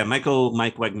 So yeah, Mike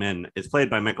Wegman is played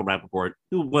by Michael Rappaport,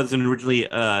 who was originally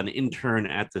an intern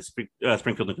at the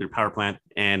Springfield Nuclear Power Plant,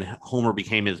 and Homer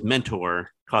became his mentor,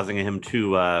 causing him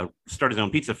to start his own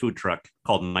pizza food truck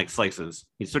called Mike Slices.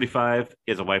 He's 35,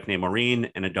 he has a wife named Maureen,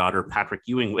 and a daughter, Patrick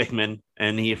Ewing Wegman,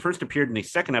 and he first appeared in the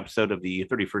second episode of the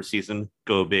 31st season,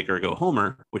 Go Big or Go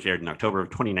Homer, which aired in October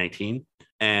of 2019.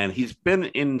 And he's been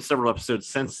in several episodes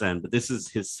since then, but this is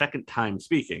his second time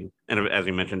speaking. And as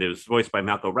we mentioned, it was voiced by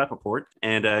Malcolm Rappaport.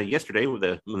 And yesterday,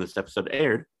 when this episode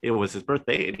aired, it was his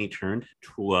birthday, and he turned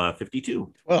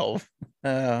 52. 12.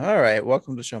 All right.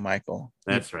 Welcome to the show, Michael.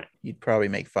 That's right. You'd probably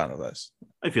make fun of us.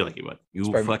 I feel like he would.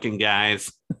 You fucking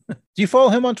guys. Do you follow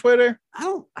him on Twitter?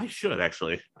 I should,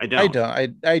 actually. I don't.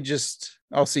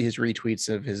 I'll see his retweets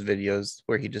of his videos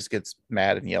where he just gets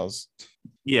mad and yells.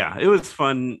 Yeah, it was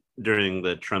fun during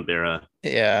the Trump era.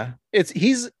 Yeah,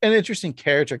 he's an interesting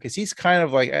character because he's kind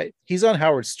of like he's on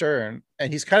Howard Stern,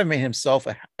 and he's kind of made himself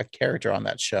a character on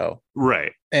that show,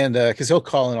 right? And because he'll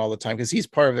call in all the time because he's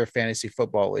part of their fantasy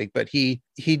football league, but he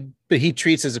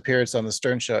treats his appearance on the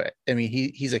Stern show. I mean,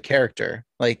 he's a character.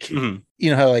 Like you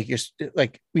know how like you're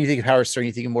like when you think of Howard Stern,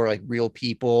 you think of more like real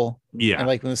people. Yeah, and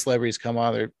like when the celebrities come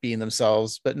on, they're being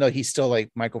themselves. But no, he's still like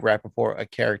Michael Rappaport, a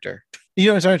character. You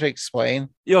know what I'm trying to explain?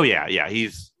 Oh yeah.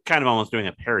 He's kind of almost doing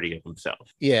a parody of himself.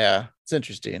 Yeah, it's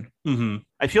interesting.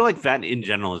 I feel like that in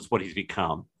general is what he's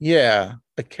become. Yeah,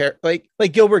 like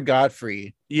Gilbert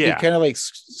Gottfried. Yeah, he kind of like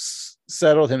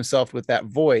settled himself with that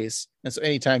voice, and so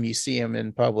anytime you see him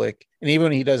in public, and even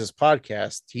when he does his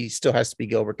podcast, he still has to be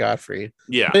Gilbert Gottfried.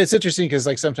 Yeah, but it's interesting because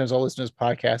like sometimes I'll listen to his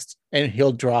podcast and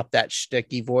he'll drop that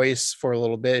shticky voice for a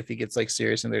little bit if he gets like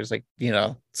serious and there's like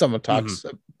someone talks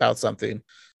about something.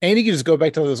 And you can just go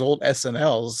back to those old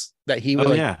SNLs that he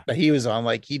was that he was on.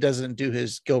 Like he doesn't do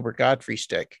his Gilbert Gottfried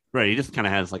shtick. Right. He just kind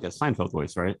of has like a Seinfeld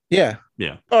voice, right? Yeah.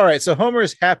 Yeah. All right. So Homer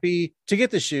is happy to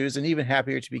get the shoes and even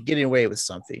happier to be getting away with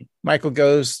something. Michael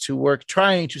goes to work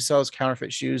trying to sell his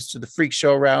counterfeit shoes to the freak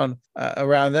show around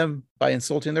them by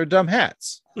insulting their dumb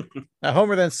hats. Now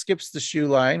Homer then skips the shoe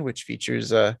line, which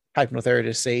features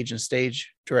hypnotherapist sage and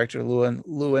stage director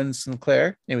Lewin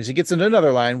Sinclair. Anyways, he gets into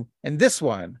another line, and this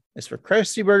one is for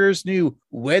Krusty Burger's new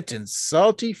wet and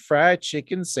salty fried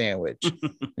chicken sandwich.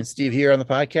 And Steve, here on the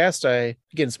podcast, I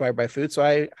get inspired by food, so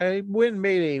I went and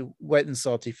made a wet and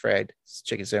salty fried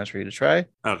chicken sandwich for you to try.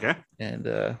 Okay. And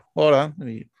hold on, let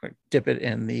me dip it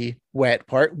in the wet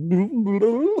part.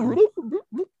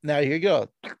 Now here you go.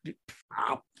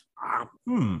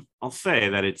 I'll say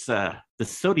that it's the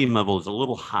sodium level is a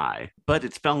little high, but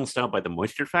it's balanced out by the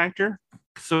moisture factor.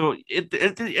 So at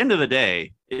the end of the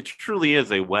day, it truly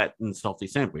is a wet and salty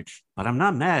sandwich. But I'm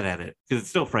not mad at it because it's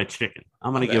still fried chicken.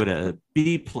 I'm going to give it a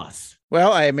B+.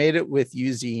 Well, I made it with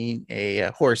using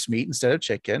a horse meat instead of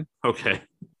chicken. Okay.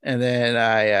 And then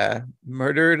I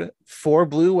murdered 4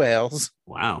 blue whales,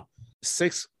 Wow.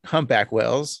 6 humpback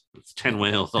whales. It's 10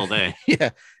 whales all day. Yeah.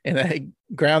 And I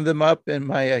ground them up in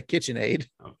my KitchenAid.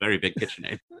 A very big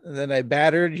KitchenAid. And then I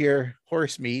battered your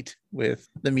horse meat with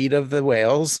the meat of the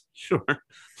whales. Sure.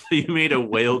 So you made a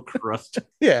whale crust.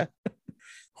 Yeah.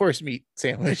 Horse meat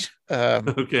sandwich.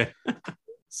 Okay.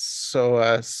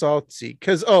 So salty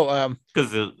because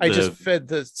I just fed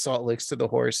the salt licks to the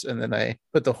horse and then I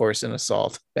put the horse in a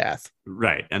salt bath.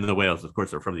 Right. And the whales, of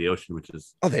course, are from the ocean, which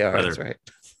is They are. That's right.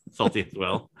 Salty as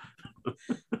well.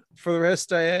 For the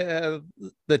rest, I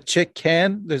the chick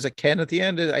Ken. There's a Ken at the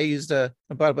end. I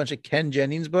bought a bunch of Ken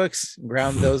Jennings books,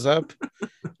 ground those up,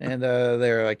 and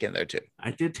they're like in there too.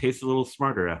 I did taste a little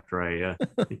smarter after I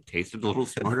tasted a little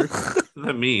smarter. What does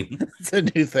that mean? It's a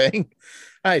new thing.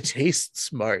 I taste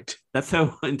smart. That's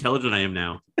how intelligent I am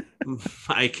now.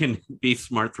 I can be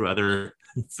smart through other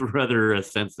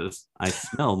senses. I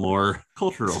smell more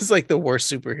cultural. This is like the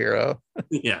worst superhero.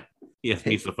 Yeah. He has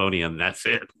misophonia, and that's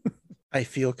it. I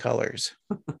feel colors.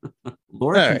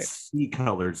 Laura can see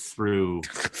colors through.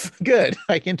 Good.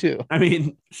 I can too. I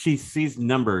mean, she sees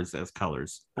numbers as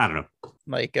colors. I don't know.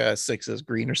 Like 6 is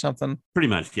green or something. Pretty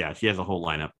much, yeah. She has a whole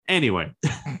lineup. Anyway,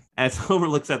 as Homer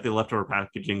looks at the leftover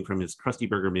packaging from his crusty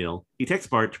burger meal, he texts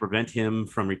Bart to prevent him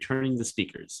from returning the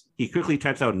speakers. He quickly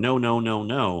types out no, no, no,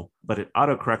 no, but it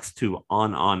autocorrects to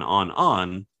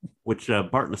on, which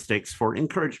Bart mistakes for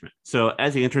encouragement. So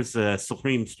as he enters the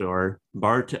Supreme store,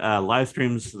 Bart live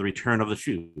streams the return of the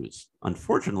shoes.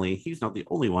 Unfortunately, he's not the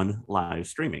only one live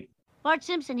streaming. Bart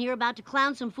Simpson here about to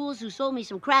clown some fools who sold me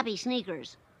some crappy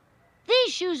sneakers.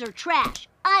 These shoes are trash.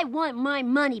 I want my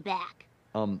money back.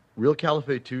 Real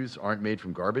Caliphate 2s aren't made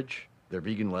from garbage. They're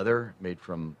vegan leather made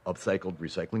from upcycled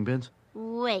recycling bins.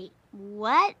 Wait,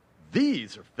 what?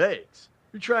 These are fakes.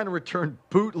 You're trying to return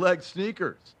bootleg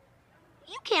sneakers.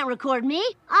 You can't record me.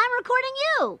 I'm recording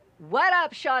you. What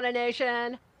up, Shauna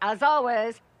Nation? As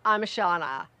always, I'm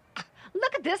Shauna.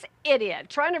 Look at this idiot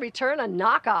trying to return a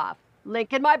knockoff.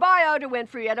 Link in my bio to win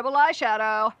free edible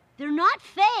eyeshadow. They're not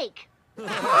fake. My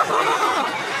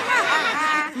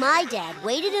dad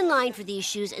waited in line for these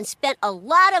shoes and spent a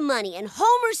lot of money, and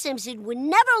Homer Simpson would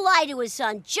never lie to his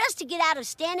son just to get out of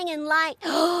standing in line.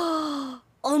 Oh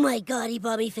my God, he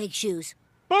bought me fake shoes.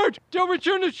 Bart, don't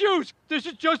return the shoes. This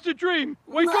is just a dream.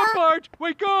 Wake up, Bart.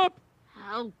 Wake up.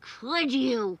 How could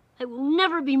you? I will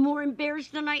never be more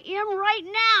embarrassed than I am right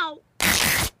now.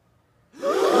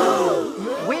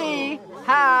 We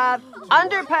have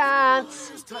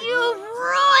underpants. You've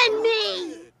ruined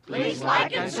me. Please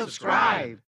like and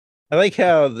subscribe. I like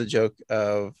how the joke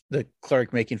of the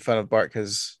clerk making fun of Bart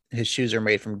because his shoes are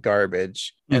made from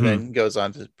garbage, and then goes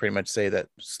on to pretty much say that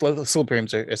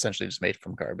Supremes are essentially just made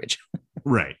from garbage.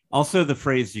 Right. Also, the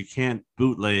phrase "you can't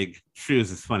bootleg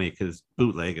shoes" is funny because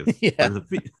bootleg is the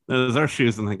feet. Those are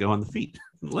shoes, and they go on the feet,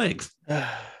 and legs.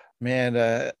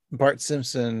 Man, Bart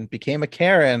Simpson became a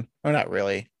Karen. Oh, not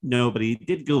really. No, but he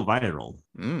did go viral,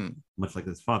 much like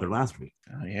his father last week.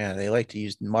 Oh, yeah, they like to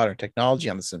use modern technology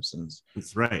on The Simpsons.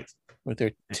 That's right. With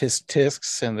their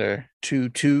tisk-tisks and their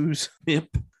twos. Yep.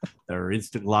 Their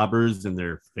instant globbers and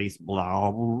their face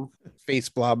blobbers. Face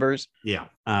blobbers. Yeah.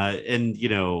 And,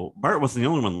 Bart wasn't the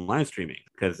only one live streaming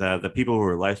because the people who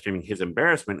were live streaming his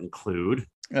embarrassment include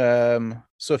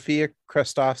Sophia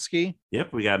Krestovsky.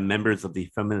 Yep, we got members of the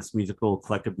feminist musical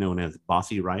collective known as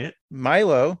Bossy Riot.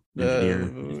 Milo.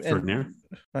 Engineer extraordinaire.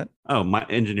 What? Oh, my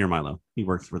engineer Milo. He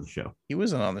works for the show. He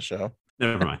wasn't on the show.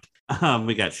 Never mind.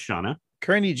 We got Shauna.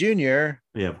 Kearney Jr.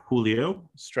 We have Julio.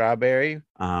 Strawberry.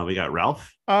 We got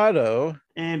Ralph. Otto.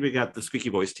 And we got the Squeaky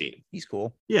Boys team. He's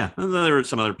cool. Yeah. And then there were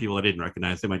some other people I didn't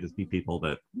recognize. They might just be people,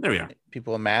 but there we are.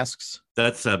 People in masks.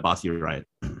 That's Bossy Riot.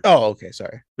 Oh, okay.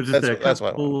 Sorry. Which is a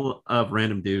couple of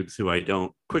random dudes who I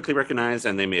don't quickly recognize,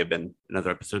 and they may have been in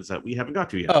other episodes that we haven't got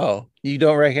to yet. Oh, you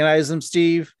don't recognize them,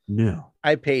 Steve? No.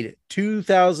 I paid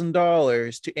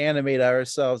 $2,000 to animate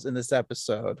ourselves in this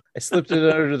episode. I slipped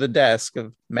it under the desk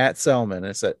of Matt Selman and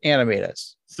it said, animate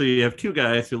us. So you have two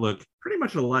guys who look pretty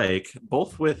much alike,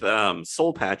 both with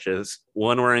soul patches,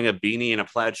 one wearing a beanie and a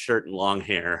plaid shirt and long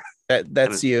hair.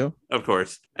 That's you, of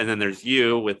course. And then there's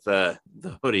you with the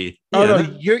hoodie. Oh,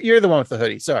 no, you're the one with the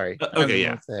hoodie. Sorry. Okay,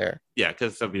 yeah. There. Yeah,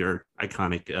 because of your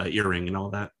iconic earring and all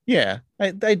that. Yeah,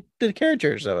 I did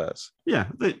characters of us. Yeah,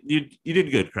 you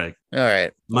did good, Craig. All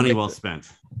right. Money well spent.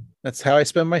 That's how I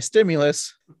spend my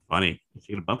stimulus. Funny.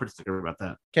 You get a bumper sticker about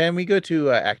that. Can we go to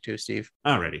Act 2, Steve?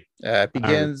 Alrighty.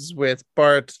 Begins with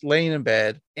Bart laying in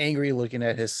bed, angry looking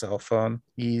at his cell phone.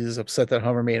 He's upset that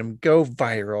Homer made him go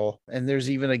viral. And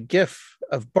there's even a gif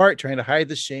of Bart trying to hide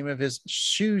the shame of his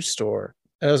shoe store.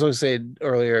 I was going to say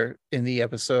earlier in the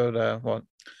episode, well,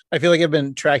 I feel like I've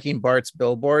been tracking Bart's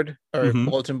billboard or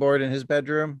bulletin board in his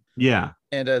bedroom. Yeah.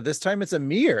 And this time it's a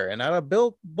mirror and not a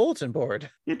bulletin board.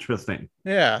 Interesting.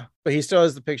 Yeah. But he still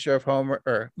has the picture of Homer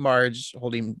or Marge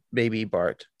holding baby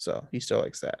Bart. So he still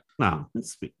likes that. Oh,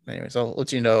 that's sweet. Anyways, I'll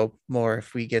let you know more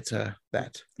if we get to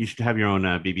that. You should have your own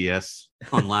BBS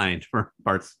online for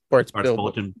Bart's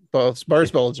bulletin. Bart's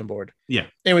bulletin board. Yeah.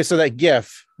 Anyway, so that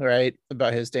GIF, right,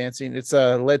 about his dancing, it's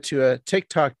led to a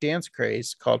TikTok dance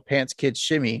craze called Pants Kids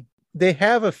Shimmy. They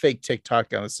have a fake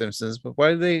TikTok on The Simpsons, but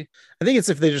why do they? I think it's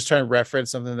if they're just trying to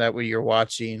reference something that you're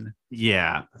watching.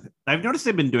 Yeah. I've noticed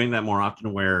they've been doing that more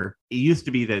often, where it used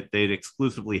to be that they'd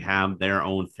exclusively have their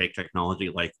own fake technology,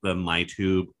 like the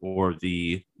MyTube or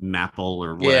the Maple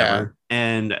or whatever. Yeah.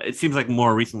 And it seems like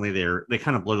more recently they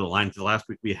kind of blur the lines. Last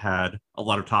week we had a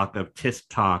lot of talk of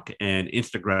TikTok and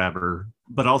Instagrammer,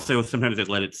 but also sometimes they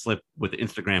let it slip with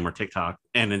Instagram or TikTok.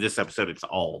 And in this episode, it's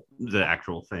all the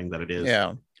actual thing that it is.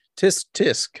 Yeah.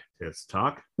 Tisk.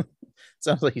 Talk.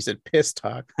 Sounds like you said piss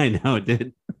talk. I know it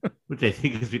did. Which I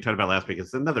think, as we talked about last week,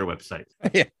 is another website.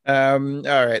 Yeah.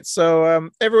 All right. So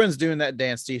everyone's doing that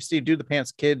dance. Steve, do the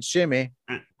Pants Kid shimmy.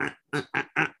 I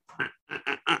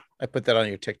put that on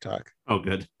your TikTok. Oh,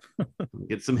 good.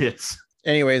 Get some hits.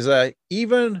 Anyways,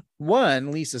 even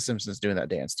one Lisa Simpson's doing that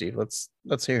dance, Steve.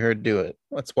 Let's hear her do it.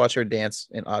 Let's watch her dance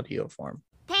in audio form.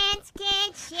 Pants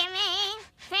Kid shimmy.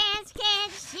 Pants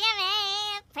Kid shimmy.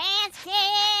 Pants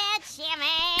Kid shimmy.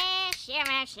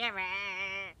 Shimmy, shimmy.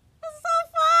 It's so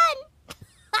fun.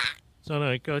 Son,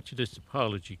 I got you this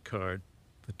apology card.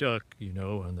 The duck,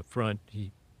 on the front,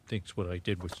 he thinks what I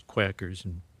did was quackers,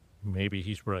 and maybe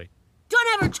he's right.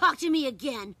 Don't ever talk to me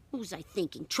again. What was I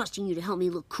thinking, trusting you to help me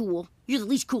look cool? You're the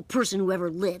least cool person who ever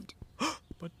lived.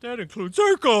 But that includes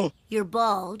Urkel. You're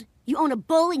bald. You own a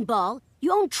bowling ball.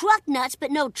 You own truck nuts, but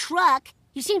no truck.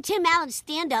 You've seen Tim Allen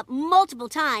stand up multiple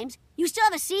times. You still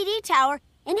have a CD tower,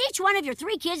 and each one of your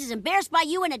 3 kids is embarrassed by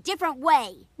you in a different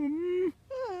way.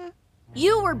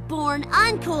 You were born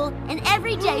uncool, and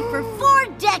every day for 4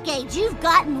 decades you've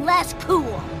gotten less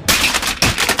cool.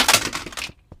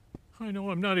 I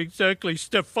know I'm not exactly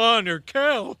Stefan or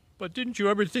Cal, but didn't you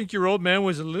ever think your old man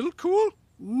was a little cool?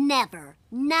 Never.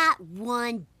 Not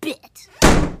one bit.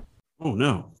 Oh,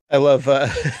 no. I love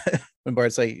when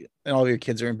Bart's like, and all of your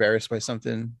kids are embarrassed by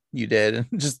something you did. And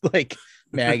just like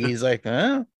Maggie's like,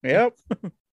 huh? Yep.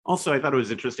 Also, I thought it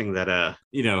was interesting that,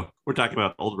 we're talking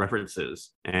about old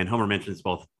references, and Homer mentions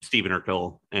both Stephen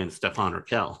Urkel and Stefan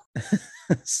Urkel.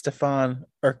 Stefan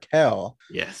Urkel.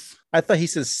 Yes. I thought he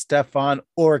said Stefan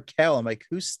Urkel. I'm like,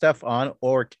 who's Stefan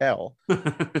Urkel?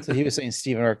 So he was saying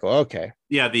Stephen Urkel. Okay.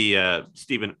 Yeah, the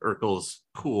Stephen Urkel's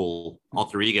cool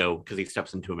alter ego, because he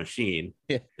steps into a machine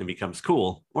and becomes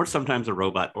cool, or sometimes a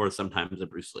robot, or sometimes a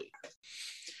Bruce Lee.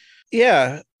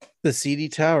 Yeah, the CD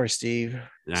tower, Steve.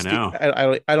 I know.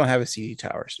 I don't have a CD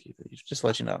tower, Steve. Just to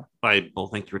let you know. Well,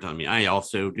 thank you for telling me. I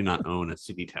also do not own a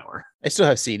CD tower. I still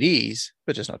have CDs,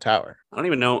 but just no tower. I don't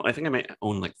even know. I think I might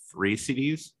own like 3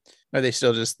 CDs. Are they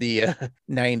still just the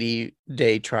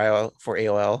 90-day trial for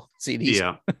AOL CDs?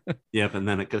 Yeah. Yep. And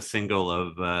then a single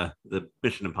of the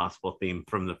Mission Impossible theme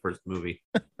from the first movie.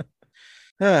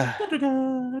 I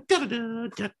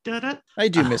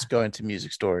do miss going to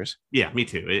music stores. Yeah, me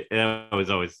too. It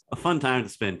was always a fun time to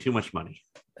spend too much money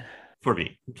for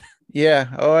me. Yeah.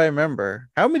 Oh, I remember.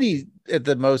 How many at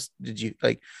the most did you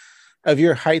like of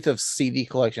your height of CD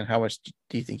collection? How much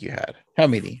do you think you had? How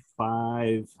many?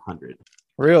 500.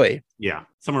 Really? Yeah,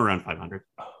 somewhere around 500.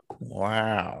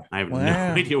 Wow. I have no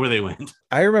idea where they went.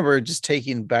 I remember just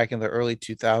taking back in the early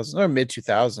 2000s or mid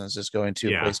 2000s, just going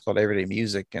to a place called Everyday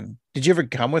Music. And did you ever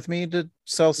come with me to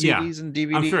sell CDs and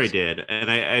DVDs? I'm sure I did.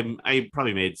 And I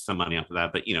probably made some money off of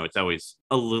that, but it's always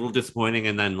a little disappointing.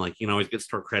 And then always get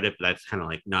store credit, but that's kind of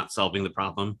like not solving the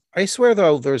problem. I swear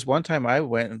though, there was one time I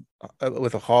went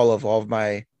with a haul of all of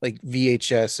my like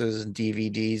VHSs and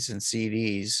DVDs and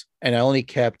CDs. And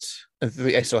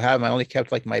I still have them. I only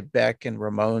kept like my Beck and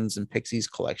Ramones and Pixies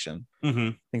collection. Mm-hmm.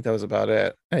 I think that was about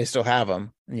it. And I still have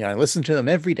them. And, I listen to them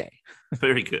every day.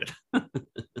 Very good. But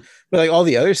like all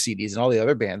the other CDs and all the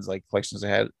other bands, like collections I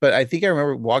had. But I think I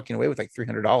remember walking away with like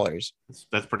 $300.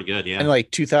 That's pretty good. Yeah. And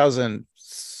like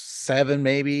 2007,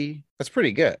 maybe. That's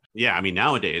pretty good. Yeah. I mean,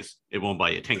 nowadays it won't buy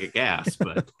you a tank of gas,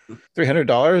 but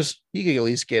 $300, you could at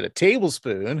least get a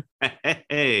tablespoon.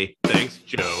 Hey, thanks,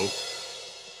 Joe.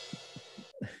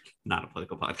 Not a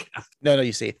political podcast. No,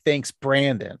 you say thanks,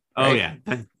 Brandon. Right? Oh yeah,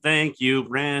 thank you,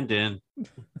 Brandon.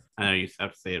 I know you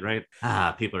have to say it right.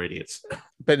 People are idiots.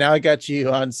 But now I got you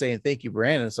on saying thank you,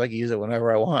 Brandon, so I can use it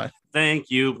whenever I want. Thank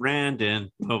you,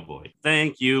 Brandon. Oh boy.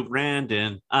 Thank you,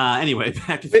 Brandon. Anyway,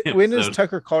 back to the episode. When is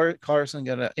Tucker Carlson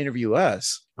going to interview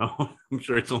us? Oh, I'm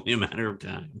sure it's only a matter of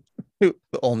time. The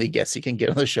only guest he can get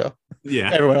on the show.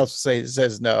 Yeah. Everyone else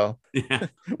says no. Yeah.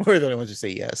 We're the only ones who say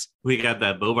yes. We got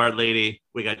that Bobart lady.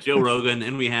 We got Joe Rogan,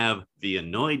 and we have the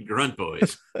Annoyed Grunt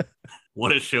Boys.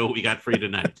 What a show we got for you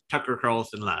tonight. Tucker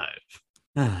Carlson live.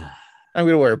 I'm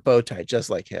going to wear a bow tie just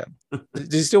like him.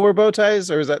 Does he still wear bow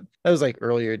ties? Or is that was like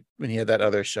earlier when he had that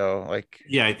other show? Like,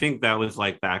 yeah, I think that was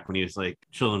like back when he was like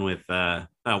chilling with one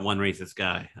racist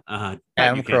guy.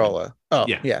 Adam Carolla. Oh,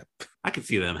 yeah. I could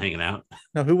see them hanging out.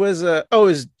 No, who was I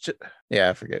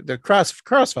forget. The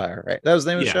Crossfire, right? That was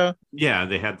the name of the show? Yeah,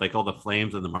 they had like all the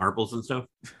flames and the marbles and stuff.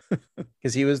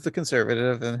 Because he was the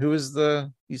conservative, and who was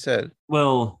you said?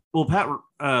 Well,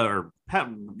 Pat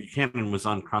Buchanan was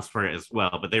on Crossfire as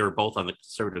well, but they were both on the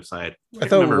conservative side. I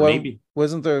thought maybe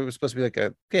wasn't there supposed to be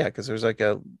like because there's like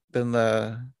then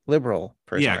the liberal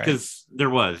person. Yeah, because there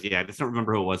was. Yeah, I just don't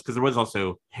remember who it was because there was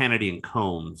also Hannity and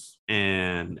Combs,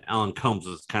 and Alan Combs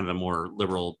was kind of the more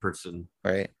liberal person,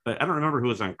 right? But I don't remember who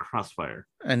was on Crossfire.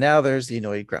 And now there's the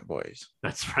Annoyed Grunt Boys.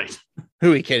 That's right.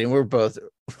 Who are you kidding? We're both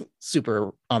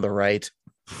super on the right.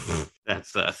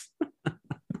 That's us.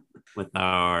 With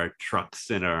our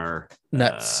trucks and our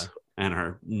nuts and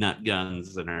our nut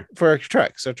guns and our for our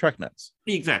trucks, so truck nuts.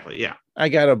 Exactly. Yeah. I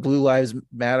got a Blue Lives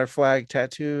Matter flag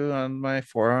tattoo on my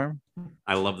forearm.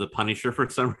 I love the Punisher for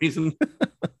some reason.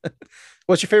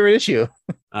 What's your favorite issue?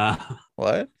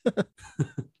 What?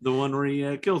 The one where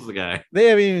he kills the guy. They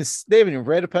haven't even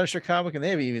read a Punisher comic, and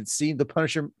they haven't even seen the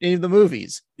Punisher in the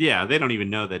movies. Yeah, they don't even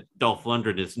know that Dolph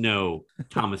Lundgren is no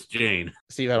Thomas Jane.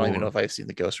 Steve, I don't even know if I've seen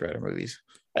the Ghost Rider movies.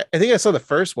 I think I saw the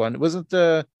first one. Wasn't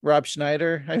Roy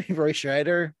Schneider,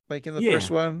 like in the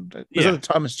first one? Was it the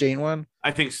Thomas Jane one?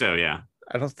 I think so, yeah.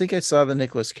 I don't think I saw the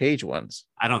Nicolas Cage ones.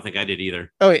 I don't think I did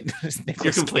either. Oh, wait. You're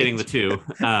conflating the two.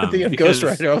 I think of Ghost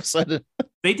Rider all of a sudden.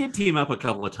 They did team up a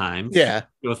couple of times. Yeah.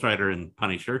 Ghost Rider and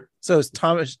Punisher. So it's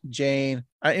Thomas Jane.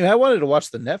 I wanted to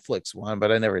watch the Netflix one,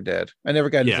 but I never did. I never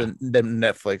got into the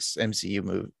Netflix MCU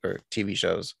movie or TV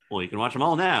shows. Well, you can watch them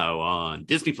all now on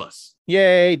Disney Plus.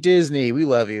 Yay, Disney. We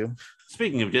love you.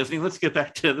 Speaking of Disney, let's get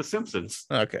back to The Simpsons.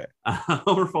 Okay.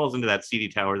 Homer falls into that CD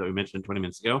tower that we mentioned 20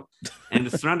 minutes ago, and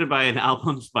is surrounded by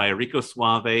albums by Rico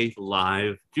Suave,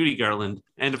 Live, Judy Garland,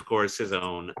 and of course his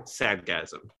own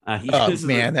Sadgasm.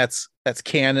 That's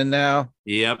canon now.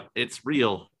 Yep, it's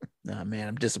real. Oh man,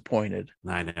 I'm disappointed.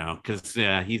 I know, because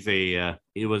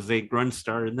he was a grunge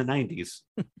star in the 90s.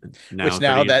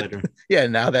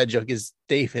 Now that joke is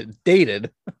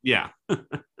dated. Yeah.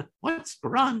 What's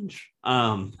grunge?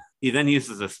 He then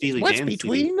uses a Steely Dan. What's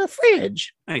between the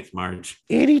fridge? Thanks, Marge.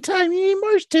 Anytime you need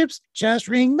Marge tips, just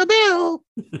ring the bell.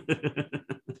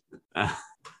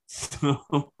 So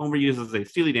Homer uses a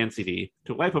Steely Dan CD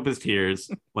to wipe up his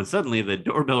tears when suddenly the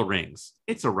doorbell rings.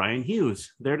 It's Orion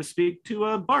Hughes, there to speak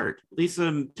to Bart.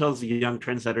 Lisa tells the young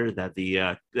trendsetter that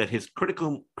that his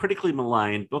critically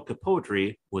maligned book of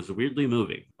poetry was weirdly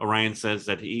moving. Orion says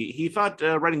that he thought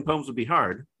writing poems would be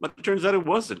hard, but it turns out it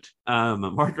wasn't.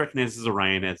 Bart recognizes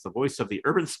Orion as the voice of the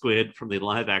urban squid from the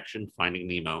live-action Finding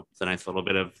Nemo. It's a nice little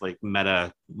bit of like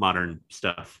meta modern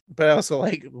stuff. But I also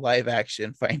like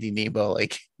live-action Finding Nemo,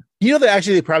 like. That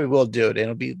actually they probably will do it. And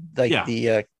it'll be like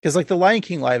because like the Lion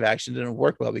King live action didn't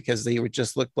work well because they would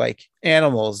just look like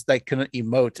animals that couldn't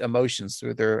emote emotions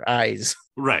through their eyes.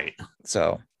 Right.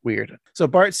 So weird. So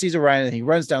Bart sees Orion and he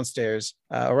runs downstairs.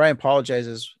 Orion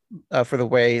apologizes for the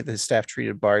way the staff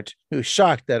treated Bart, who's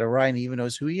shocked that Orion even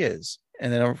knows who he is.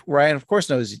 And then Orion, of course,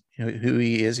 knows who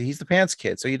he is. He's the Pants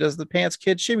Kid. So he does the Pants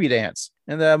Kid shimmy dance.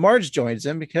 And Marge joins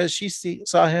him because she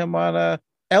saw him on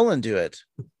Ellen do it,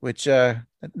 which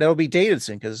that'll be dated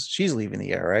soon because she's leaving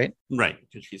the air, right? Right,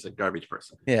 because she's a garbage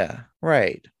person. Yeah,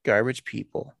 right. Garbage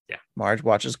people. Yeah. Marge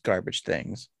watches garbage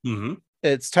things. Mm-hmm.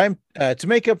 It's time to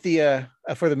make up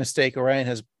for the mistake. Orion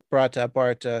has brought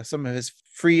Bart some of his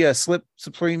free Slip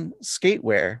Supreme skate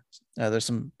wear. There's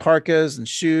some parkas and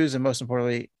shoes, and most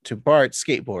importantly, to Bart,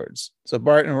 skateboards. So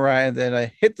Bart and Orion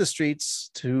then hit the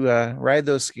streets to ride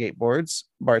those skateboards.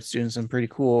 Bart's doing some pretty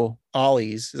cool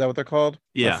ollies. Is that what they're called?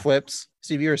 Yeah. Or flips.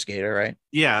 Steve, you're a skater, right?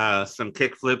 Yeah, some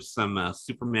kick flips, some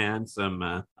Superman,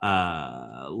 some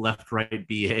left, right,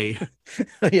 BA.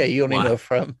 Yeah, you only know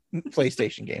from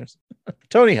PlayStation games.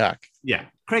 Tony Hawk. Yeah.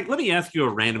 Craig, let me ask you a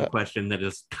random question that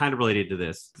is kind of related to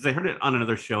this, because I heard it on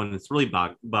another show and it's really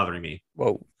bothering me.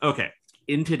 Whoa. Okay.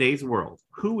 In today's world,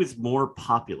 who is more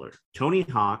popular, Tony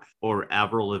Hawk or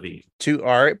Avril Lavigne? To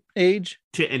our age?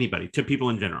 To anybody, to people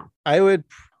in general. I would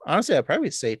honestly, I'd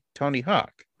probably say Tony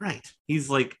Hawk. Right. He's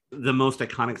like the most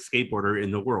iconic skateboarder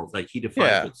in the world. Like he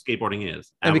defines what skateboarding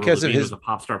is. And Avril because Lavigne of was a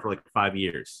pop star for like 5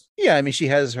 years. Yeah, I mean, she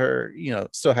has her,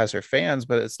 still has her fans,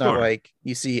 but it's not like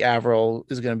you see Avril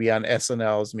is going to be on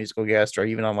SNL as musical guest or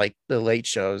even on like the late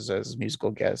shows as musical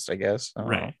guest, I guess. I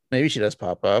don't know. Maybe she does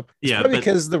pop up. It's probably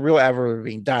because the real Avril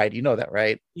Lavigne died. You know that,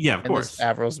 right? Yeah, of course.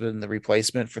 Avril's been the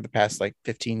replacement for the past like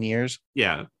 15 years.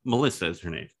 Yeah, Melissa is her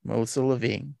name. Melissa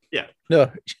Levine. Yeah. No,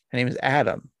 her name is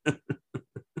Adam.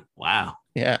 Wow.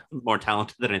 Yeah. More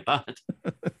talented than I thought.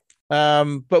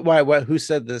 But why? What? Who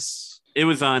said this? It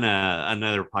was on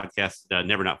another podcast,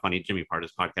 Never Not Funny, Jimmy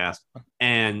Pardo's podcast.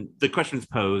 And the questions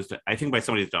posed, I think by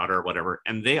somebody's daughter or whatever,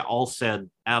 and they all said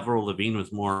Avril Lavigne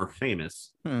was more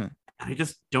famous. I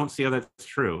just don't see how that's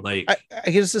true. Like,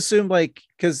 I just assume, like,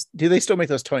 because do they still make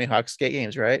those Tony Hawk skate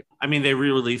games, right? I mean, they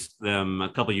re-released them a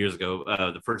couple years ago,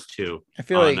 the first two. I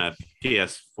feel on like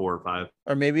PS4 or 5.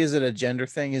 Or maybe is it a gender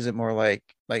thing? Is it more like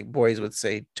boys would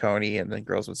say Tony and then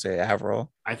girls would say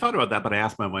Avril? I thought about that, but I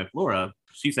asked my wife Laura.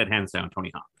 She said hands down Tony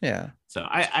Hawk. Yeah. So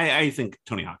I think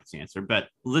Tony Hawk is the answer. But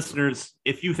listeners,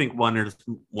 if you think one is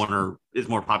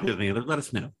more popular than the other, let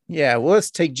us know. Yeah, well,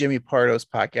 let's take Jimmy Pardo's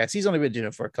podcast. He's only been doing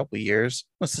it for a couple of years.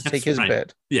 Let's just take his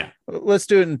bet. Yeah. Let's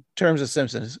do it in terms of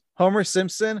Simpsons. Homer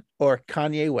Simpson or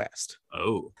Kanye West?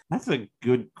 Oh, that's a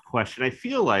good question. I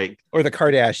feel like... Or the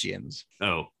Kardashians.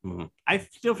 Oh, I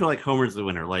still feel like Homer's the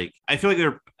winner. Like, I feel like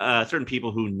there are certain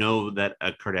people who know that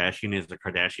a Kardashian is a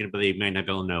Kardashian, but they might not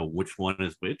be able to know which one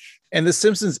is which. And The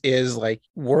Simpsons is like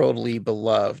worldly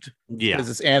beloved. Yeah. Because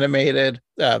it's animated.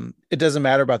 It doesn't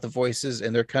matter about the voices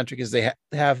in their country because they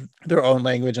have their own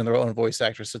language and their own voice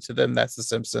actors. So to them, that's The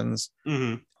Simpsons.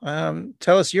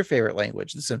 Tell us your favorite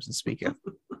language The Simpsons speak in.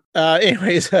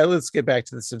 Anyways, let's get back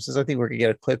to The Simpsons. I think we're gonna get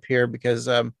a clip here because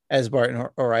as Bart and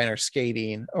Orion are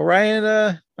skating,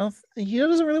 Orion he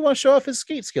doesn't really want to show off his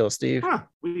skate skills, Steve.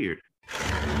 Weird.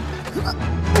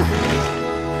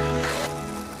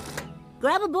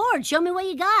 Grab a board. Show me what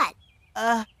you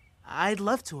got. I'd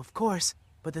love to, of course.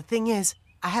 But the thing is,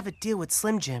 I have a deal with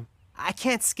Slim Jim. I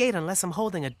can't skate unless I'm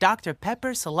holding a Dr.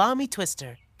 Pepper salami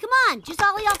twister. Come on, just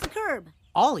ollie off the curb.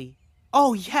 Ollie?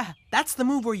 Oh, yeah. That's the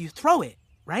move where you throw it,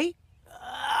 right?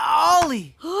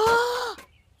 Ollie!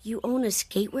 You own a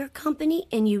skatewear company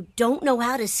and you don't know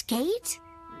how to skate?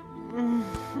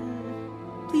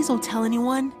 Please don't tell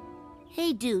anyone.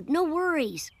 Hey, dude, no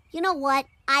worries. You know what?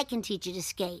 I can teach you to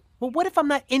skate. Well, what if I'm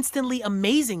not instantly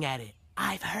amazing at it?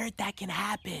 I've heard that can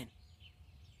happen.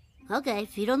 Okay,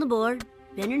 feet on the board,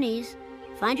 bend your knees,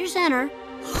 find your center.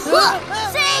 See?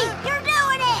 You're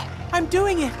doing it! I'm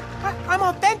doing it! I'm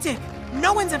authentic!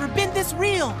 No one's ever been this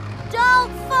real!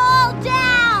 Don't fall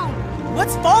down!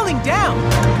 What's falling down?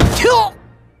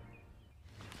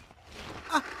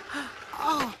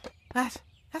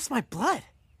 That's my blood.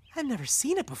 I've never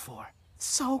seen it before.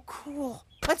 So cool.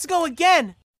 Let's go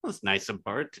again. Well, it's nice of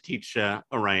Bart to teach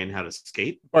Orion how to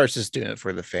skate. Bart's just doing it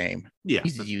for the fame. Yeah.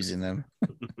 He's using them.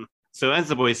 So as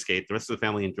the boys skate, the rest of the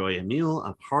family enjoy a meal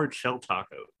of hard shell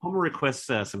taco. Homer requests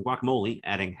some guacamole,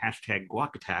 adding hashtag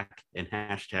guac attack and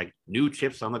hashtag new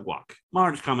chips on the guac.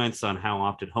 Marge comments on how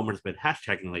often Homer's been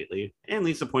hashtagging lately, and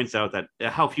Lisa points out that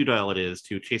how futile it is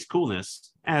to chase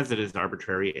coolness, as it is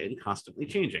arbitrary and constantly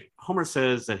changing. Homer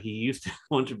says that he used to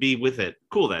want to be with it.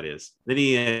 Cool, that is. Then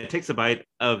he takes a bite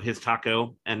of his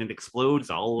taco, and it explodes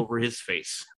all over his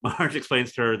face. Marge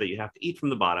explains to her that you have to eat from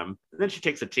the bottom, and then she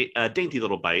takes a dainty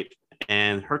little bite,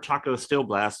 and her taco still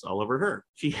blasts all over her.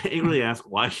 She angrily asks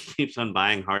why she keeps on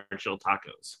buying hard-shell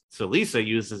tacos. So Lisa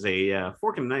uses a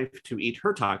fork and knife to eat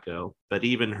her taco, but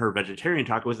even her vegetarian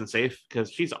taco isn't safe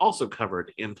because she's also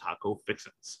covered in taco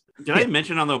fixins. Did I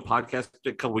mention on the podcast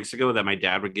a couple weeks ago that my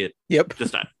dad would get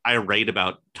just irate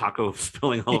about taco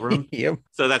spilling all over him? Yep.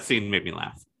 So that scene made me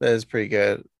laugh. That is pretty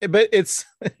good. But it's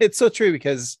so true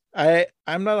because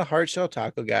I'm not a hard shell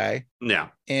taco guy. Yeah.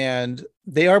 And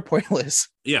they are pointless.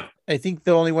 Yeah. I think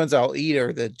the only ones I'll eat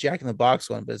are the Jack in the Box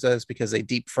one, but that's because they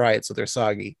deep fry it so they're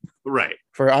soggy. Right.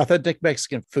 For authentic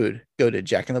Mexican food, go to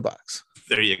Jack in the Box.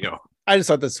 There you go. I just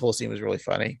thought this whole scene was really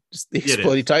funny. Just the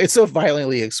exploding taco. It's so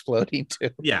violently exploding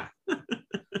too. Yeah.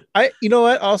 You know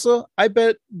what? Also, I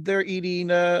bet they're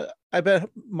eating I bet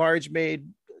Marge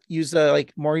used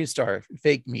like Morningstar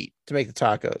fake meat to make the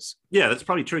tacos. Yeah, that's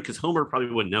probably true because Homer probably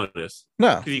wouldn't notice.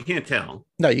 No, because you can't tell.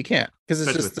 No, you can't because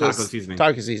it's just taco seasoning.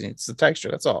 Taco seasoning. It's the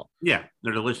texture. That's all. Yeah,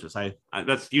 they're delicious. I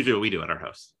that's usually what we do at our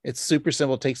house. It's super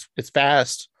simple. It's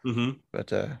fast. Mm-hmm.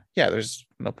 But yeah, there's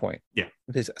no point. Yeah.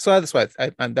 So that's why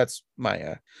that's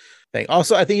my thing.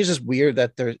 Also, I think it's just weird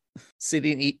that they're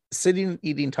sitting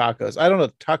eating tacos. I don't know.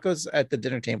 Tacos at the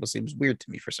dinner table seems weird to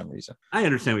me for some reason. I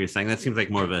understand what you're saying. That seems like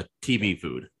more of a TV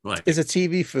food. Like, it's a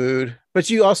TV food, but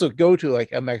you also go to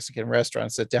like a Mexican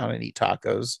restaurant, sit down and eat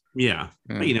tacos. Yeah.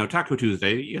 But, Taco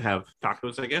Tuesday, you have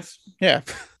tacos, I guess. Yeah.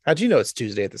 How'd you know it's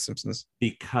Tuesday at The Simpsons?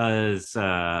 Because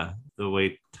the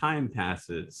way time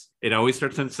passes, it always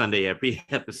starts on Sunday every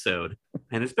episode.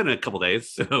 And it's been a couple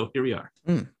days, so here we are.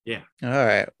 Yeah. All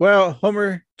right. Well,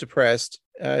 Homer, depressed,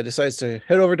 decides to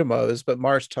head over to Moe's, but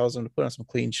Marge tells him to put on some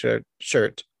clean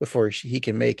shirt before he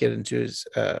can make it into his.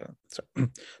 But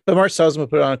Marge tells him to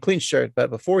put on a clean shirt, but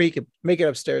before he could make it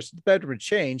upstairs to the bedroom to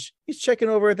change, he's checking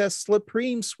over that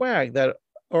Supreme swag that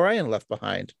Orion left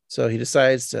behind. So he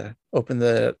decides to open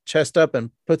the chest up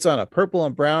and puts on a purple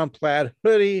and brown plaid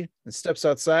hoodie and steps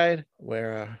outside,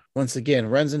 where once again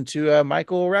runs into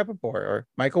Michael Rappaport or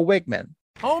Michael Wigman.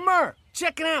 Homer,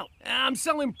 check it out. I'm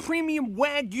selling premium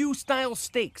Wagyu style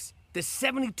steaks. The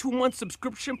 72-month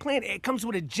subscription plan, it comes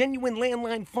with a genuine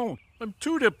landline phone. I'm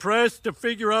too depressed to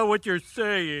figure out what you're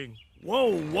saying.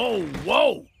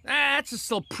 Whoa. That's a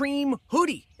Supreme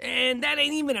hoodie. And that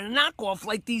ain't even a knockoff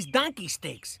like these donkey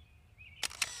steaks.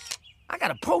 I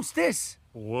gotta post this.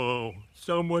 Whoa,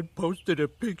 someone posted a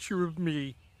picture of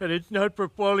me. And it's not for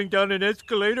falling down an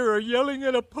escalator or yelling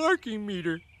at a parking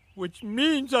meter. Which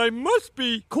means I must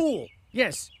be cool.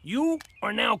 Yes, you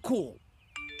are now cool.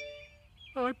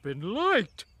 I've been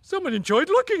liked. Someone enjoyed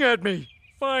looking at me.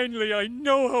 Finally, I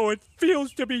know how it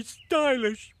feels to be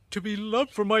stylish. To be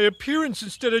loved for my appearance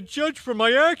instead of judged for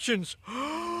my actions.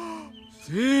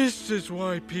 This is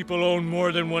why people own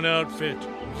more than one outfit.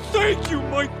 Thank you,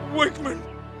 Mike Wigman.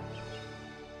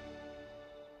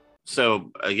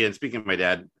 So, again, speaking of my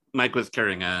dad, Mike was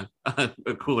carrying a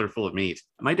cooler full of meat.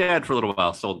 My dad, for a little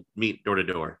while, sold meat door to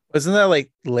door. Wasn't that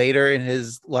like later in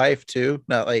his life too?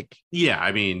 Not like. Yeah,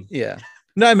 I mean. Yeah.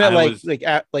 No, I meant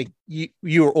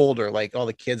you were older, like all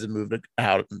the kids had moved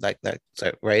out, like that,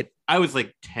 right? I was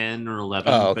like 10 or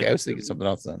 11. Oh, okay. I was thinking something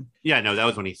else then. Yeah, no, that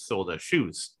was when he sold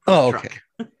shoes. Oh, okay.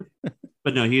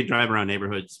 But no, he'd drive around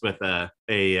neighborhoods with a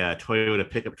Toyota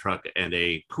pickup truck and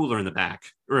a cooler in the back,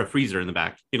 or a freezer in the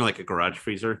back, like a garage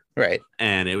freezer. Right.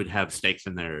 And it would have steaks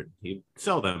in there. He'd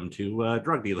sell them to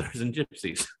drug dealers and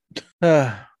gypsies.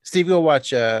 Steve, go watch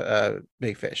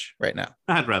Big Fish right now.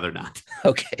 I'd rather not.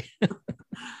 Okay.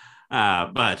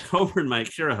 But Homer and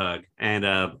Mike share a hug, and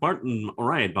Bart and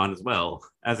Orion bond as well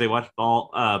as they watch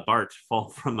Bart fall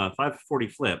from a 540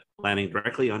 flip, landing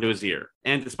directly onto his ear.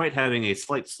 And despite having a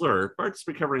slight slur, Bart's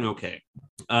recovering okay.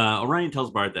 Orion tells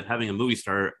Bart that having a movie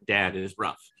star dad is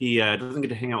rough. He doesn't get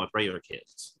to hang out with regular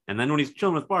kids. And then when he's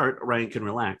chilling with Bart, Orion can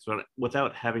relax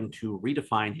without having to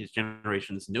redefine his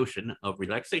generation's notion of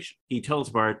relaxation. He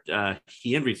tells Bart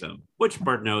he envies him, which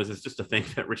Bart knows is just a thing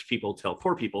that rich people tell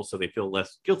poor people so they feel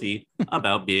less guilty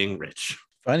about being rich.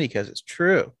 Funny because it's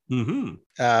true. Mm-hmm.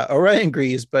 Orion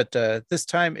agrees, but this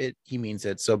time he means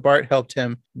it. So Bart helped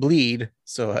him bleed.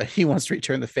 So he wants to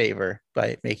return the favor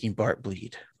by making Bart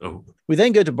bleed. Oh. We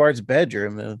then go to Bart's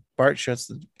bedroom. Bart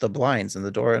shuts the blinds and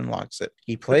the door unlocks it.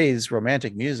 He plays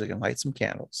romantic music and lights some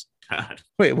candles. God.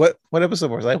 Wait, what episode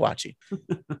was I watching?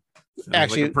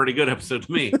 Actually, like a pretty good episode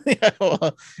to me. Yeah,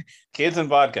 well, kids and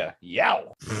vodka.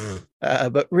 Yow.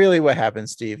 But really what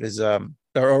happens, Steve, is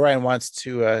Orion wants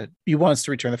to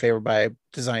return the favor by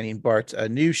designing Bart a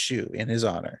new shoe in his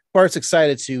honor. Bart's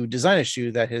excited to design a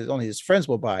shoe that only his friends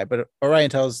will buy, but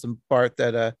Orion tells Bart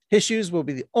that his shoes will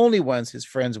be the only ones his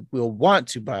friends will want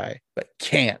to buy, but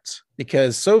can't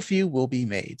because so few will be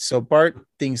made. So Bart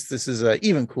thinks this is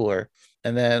even cooler.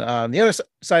 And then on the other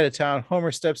side of town,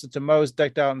 Homer steps into Moe's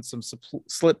decked out in some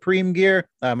Supreme gear,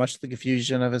 much to the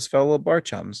confusion of his fellow bar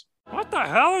chums. What the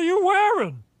hell are you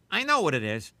wearing? I know what it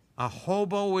is. A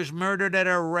hobo was murdered at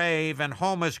a rave, and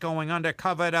Homer's going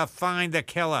undercover to find the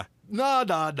killer.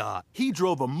 Nah. He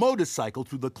drove a motorcycle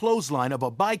through the clothesline of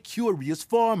a bi-curious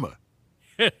farmer.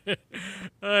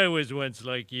 I was once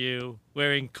like you,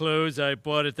 wearing clothes I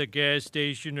bought at the gas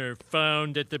station or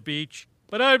found at the beach.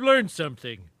 But I've learned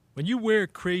something. When you wear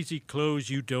crazy clothes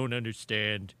you don't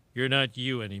understand, you're not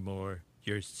you anymore.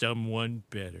 You're someone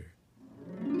better.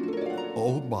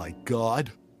 Oh my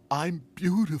God, I'm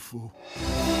beautiful.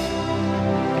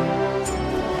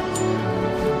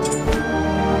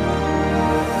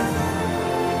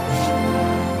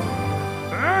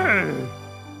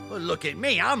 Well, look at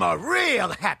me, I'm a real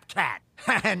hep cat.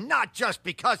 And not just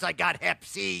because I got hep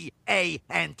C, A,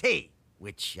 and T,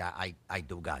 which I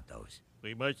do got those.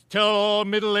 We must tell all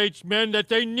middle-aged men that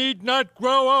they need not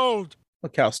grow old.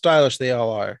 Look how stylish they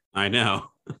all are. I know.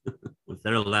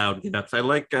 They're allowed get-ups. I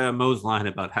like Mo's line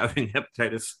about having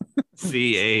hepatitis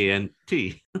C, A, and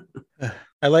T.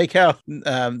 I like how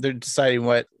they're deciding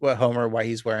why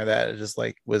he's wearing that. It just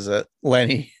like was it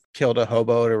Lenny killed a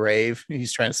hobo at a rave.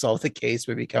 He's trying to solve the case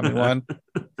by becoming one.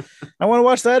 I want to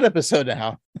watch that episode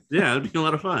now. Yeah, it'd be a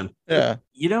lot of fun. Yeah.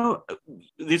 You know,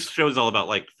 this show is all about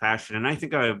like fashion, and I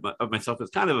think of myself as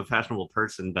kind of a fashionable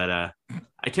person, but I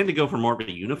tend to go for more of a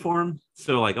uniform.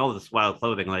 So like all this wild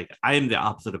clothing, like I am the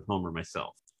opposite of Homer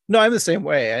myself. No, I'm the same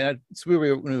way. And so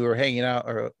when we were hanging out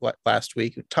last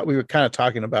week, we were kind of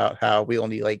talking about how we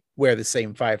only like wear the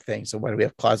same 5 things. So why do we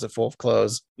have a closet full of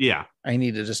clothes? Yeah. I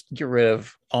need to just get rid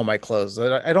of all my clothes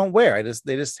that I don't wear.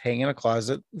 They just hang in a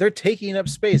closet. They're taking up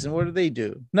space. And what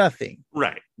do? Nothing.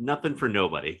 Right. Nothing for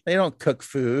nobody. They don't cook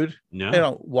food. No. They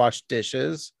don't wash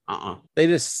dishes. Uh-uh. They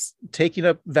just taking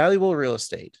up valuable real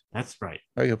estate. That's right.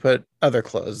 I could put other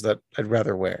clothes that I'd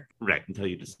rather wear. Right. Until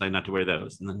you decide not to wear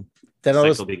those. And then Then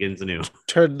the cycle begins anew.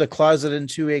 Turn the closet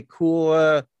into a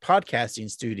cool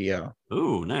podcasting studio.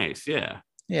 Ooh, nice. Yeah.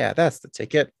 Yeah, that's the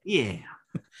ticket. Yeah.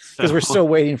 Because we're still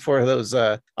waiting for those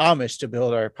Amish to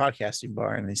build our podcasting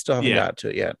bar, and they still haven't got to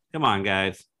it yet. Come on,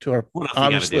 guys. To our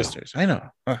Amish listeners. I know.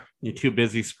 You're too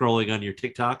busy scrolling on your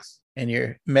TikToks. And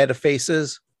your meta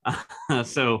faces.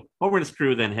 So Homer and his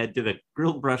crew then head to the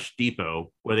Grill Brush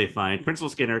Depot, where they find Principal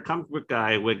Skinner, Comic Book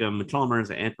Guy, Wiggum,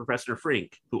 Chalmers, and Professor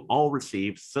Frink, who all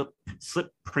receive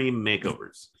Slip-Preem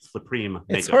makeovers.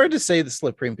 It's hard to say the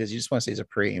Slip-Preem because you just want to say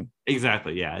Supreme.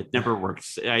 Exactly. Yeah, it never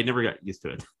works. I never got used to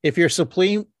it. If your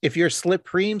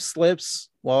Slip-Preem slips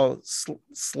while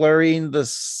slurring the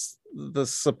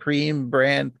Supreme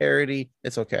brand parody,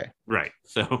 it's okay. Right.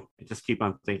 So I just keep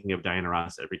on thinking of Diana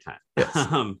Ross every time.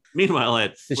 Yes. Meanwhile,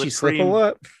 did she slip a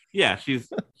lot? Yeah, she's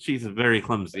very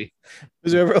clumsy.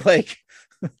 Was there ever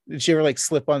did she ever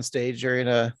slip on stage during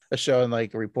a show and a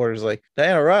reporter's like,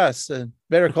 Diana Ross, and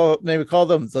maybe call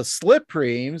them the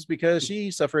Slip-Preems because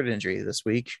she suffered injury this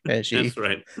week and she That's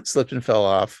right. slipped and fell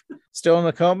off. Still in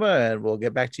a coma, and we'll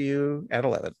get back to you at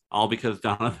 11. All because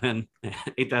Donovan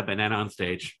ate that banana on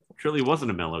stage. Truly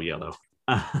wasn't a mellow yellow.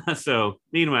 So,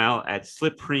 meanwhile, at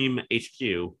Slip-Preem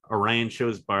HQ, Orion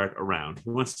shows Bart around. He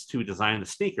wants to design a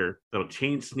sneaker that'll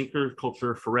change sneaker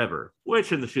culture forever,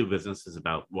 which in the shoe business is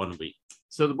about 1 week.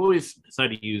 So the boys decide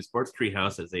to use Bart's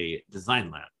treehouse as a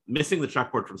design lab. Missing the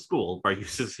chalkboard from school, Bart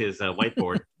uses his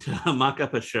whiteboard to mock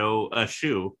up a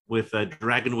shoe with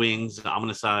dragon wings,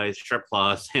 ominous eyes, sharp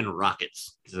claws, and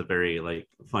rockets. Which is a very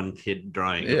fun kid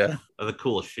drawing of the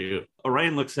coolest shoe.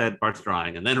 Orion looks at Bart's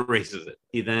drawing and then erases it.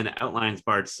 He then outlines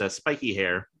Bart's spiky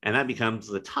hair, and that becomes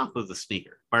the top of the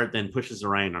sneaker. Bart then pushes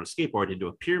Orion on a skateboard into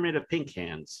a pyramid of paint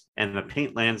cans, and the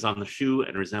paint lands on the shoe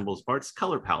and resembles Bart's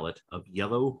color palette of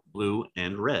yellow, blue,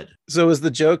 and red. So was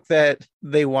the joke that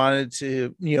they wanted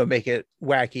to, make it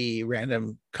wacky,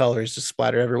 random colors to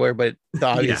splatter everywhere, but the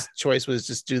obvious choice was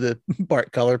just do the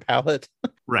Bart color palette?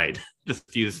 Right.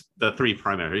 Just use the 3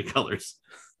 primary colors.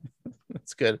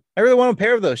 That's good. I really want a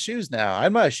pair of those shoes now.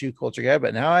 I'm not a shoe culture guy,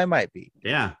 but now I might be.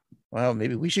 Yeah. Well,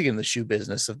 maybe we should get in the shoe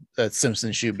business of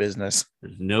Simpson shoe business.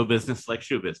 There's no business like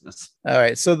shoe business. All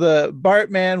right. So the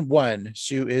Bartman 1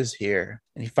 shoe is here,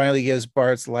 and he finally gives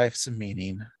Bart's life some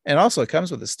meaning. And also it comes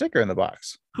with a sticker in the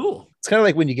box. Cool. It's kind of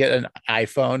like when you get an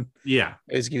iPhone. Yeah.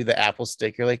 They just give you the Apple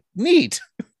sticker. Like, neat.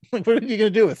 What are you going to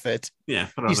do with it? Yeah.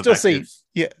 You still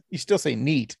say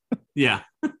neat. Yeah.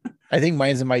 I think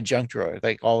mine's in my junk drawer.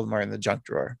 All of them are in the junk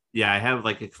drawer. Yeah, I have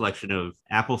a collection of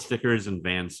Apple stickers and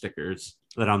Van stickers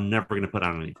that I'm never going to put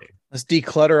on anything. Let's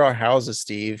declutter our houses,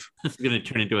 Steve. It's going to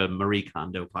turn into a Marie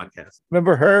Kondo podcast.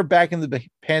 Remember her back in the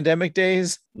pandemic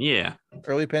days? Yeah.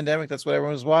 Early pandemic, that's what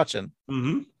everyone was watching.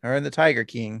 Mm-hmm. Her and the Tiger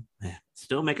King.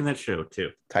 Still making that show, too.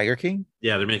 Tiger King?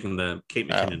 Yeah, they're making the Kate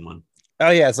McKinnon one. Oh,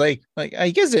 yeah. It's like I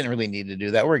guess didn't really need to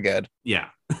do that. We're good. Yeah.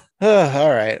 All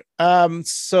right.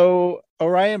 So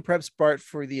Orion preps Bart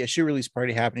for the shoe release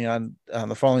party happening on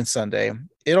the following Sunday.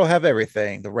 It'll have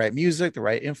everything, the right music, the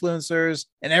right influencers,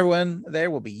 and everyone there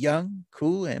will be young,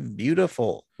 cool, and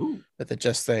beautiful. Ooh. But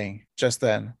just then,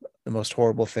 the most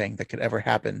horrible thing that could ever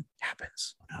happen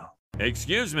happens. No.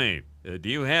 Excuse me, do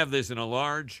you have this in a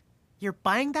large? You're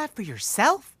buying that for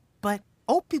yourself? But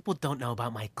old people don't know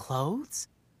about my clothes.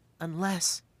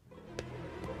 Unless...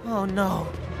 Oh no,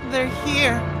 they're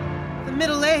here. The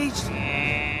middle-aged.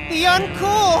 The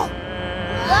uncool.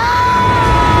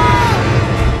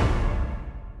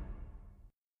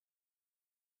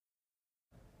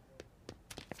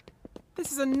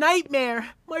 This is a nightmare.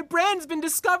 My brand's been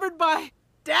discovered by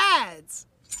dads.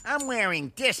 I'm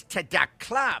wearing this to the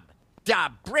club.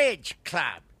 The Bridge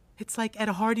Club. It's like Ed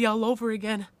Hardy all over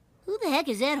again. Who the heck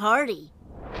is Ed Hardy?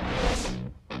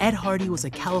 Ed Hardy was a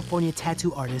California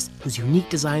tattoo artist whose unique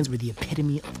designs were the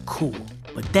epitome of cool.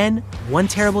 But then, one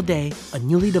terrible day, a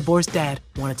newly divorced dad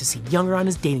wanted to seem younger on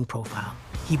his dating profile.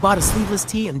 He bought a sleeveless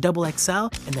tee in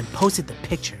XXL and then posted the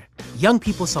picture. Young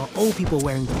people saw old people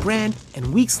wearing the brand,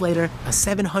 and weeks later, a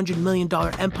 $700 million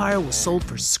empire was sold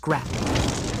for scrap.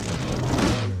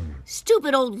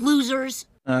 Stupid old losers.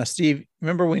 Steve,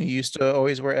 remember when you used to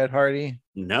always wear Ed Hardy?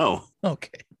 No.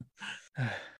 Okay.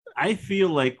 I feel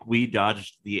like we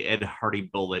dodged the Ed Hardy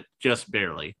bullet just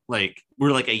barely. Like,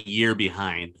 we're like a year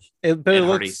behind. But it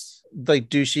looks like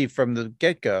douchey from the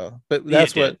get-go. But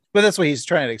that's what he's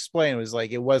trying to explain, was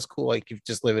like, it was cool, like, if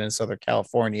just living in Southern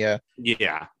California.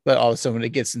 Yeah. But all of a sudden when it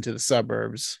gets into the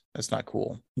suburbs, that's not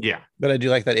cool. Yeah. But I do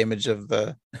like that image of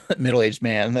the middle-aged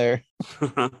man there.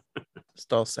 It's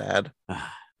all sad.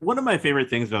 One of my favorite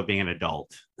things about being an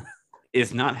adult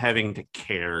is not having to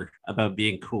care about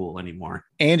being cool anymore.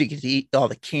 And you get to eat all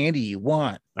the candy you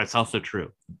want. That's also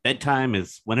true. Bedtime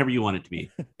is whenever you want it to be.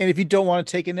 And if you don't want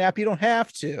to take a nap, you don't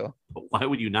have to. But why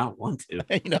would you not want to?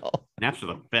 I know. Naps are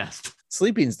the best.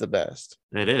 Sleeping's the best.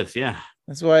 It is, yeah.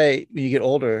 That's why when you get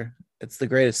older, it's the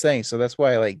greatest thing. So that's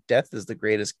why, like, death is the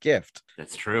greatest gift.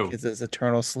 That's true. It's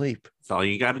eternal sleep. That's all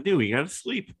you got to do. You got to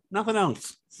sleep. Nothing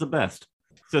else. It's the best.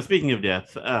 So speaking of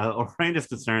death, Orion is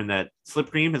concerned that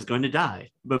Slipstream is going to die,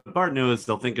 but Bart knows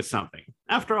they'll think of something.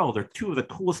 After all, they're two of the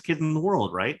coolest kids in the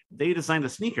world, right? They designed a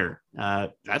sneaker.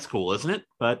 That's cool, isn't it?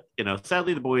 But,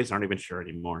 sadly, the boys aren't even sure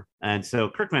anymore. And so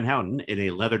Kirk Van Houten, in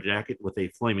a leather jacket with a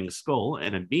flaming skull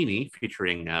and a beanie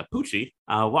featuring Poochie,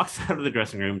 walks out of the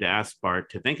dressing room to ask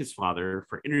Bart to thank his father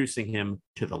for introducing him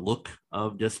to the look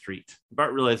of the street.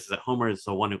 Bart realizes that Homer is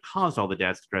the one who caused all the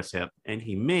dads to dress hip, and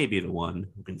he may be the one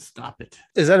who can stop it.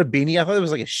 Is that a beanie? I thought it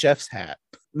was like a chef's hat.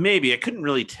 Maybe. I couldn't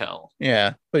really tell.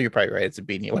 Yeah, but you're probably right. It's a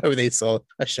beanie. Why would they sell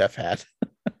a chef hat?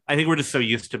 I think we're just so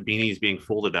used to beanies being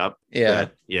folded up. Yeah.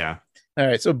 Yeah. All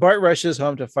right. So Bart rushes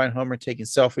home to find Homer taking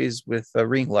selfies with a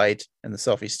ring light and the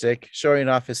selfie stick, showing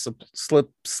off his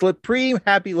Supreme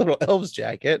happy little elves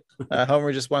jacket.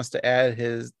 Homer just wants to add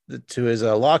to his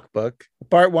logbook.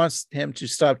 Bart wants him to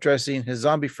stop dressing his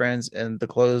zombie friends in the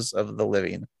clothes of the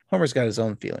living. Homer's got his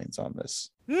own feelings on this.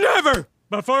 Never!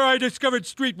 Before I discovered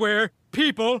streetwear,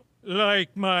 people,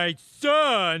 like my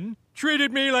son,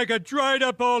 treated me like a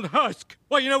dried-up old husk.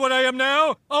 Well, you know what I am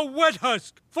now? A wet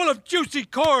husk, full of juicy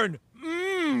corn.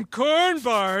 Corn,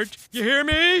 Bart. You hear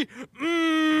me?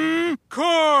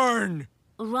 Corn.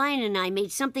 Orion and I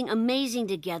made something amazing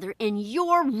together, and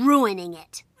you're ruining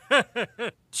it.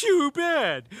 Too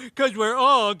bad, because we're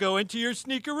all going to your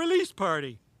sneaker release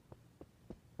party.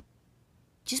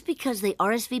 Just because they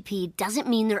RSVP doesn't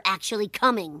mean they're actually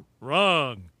coming.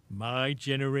 Wrong. My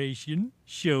generation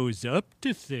shows up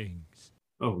to things.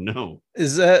 Oh, no.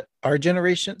 Is that our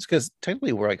generation? Because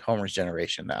technically we're like Homer's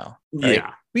generation now. Right?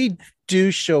 Yeah. We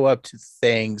do show up to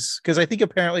things. Because I think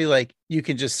apparently, like, you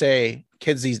can just say,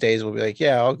 kids these days will be like,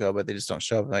 yeah, I'll go, but they just don't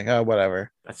show up. Like, oh,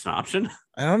 whatever. That's an option?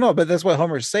 I don't know, but that's what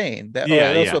Homer's saying. That's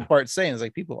what Bart's saying. Is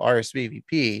like, people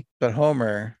RSVP, but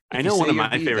Homer... I know one of my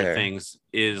favorite things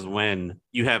is when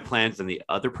you have plans and the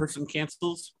other person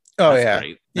cancels. Oh, That's yeah.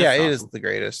 great. Yeah, That's it awesome. is the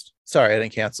greatest. Sorry, I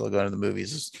didn't cancel going to the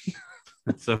movies.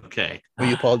 It's okay. Will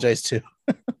you apologize too?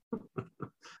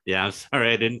 Yeah, I'm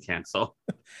sorry I didn't cancel.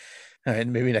 All right,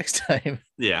 maybe next time.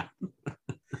 Yeah.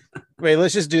 Wait,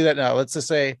 let's just do that now. Let's just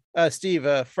say, Steve,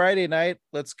 Friday night,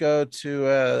 let's go to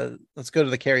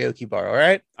the karaoke bar. All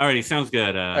right. Alrighty, sounds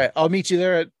good. All right, I'll meet you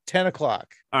there at 10 o'clock.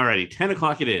 Alrighty, 10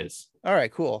 o'clock it is. All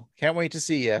right, cool. Can't wait to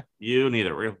see you. You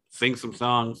neither. We'll sing some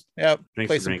songs. Yep. Drink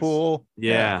Play some some drinks. pool.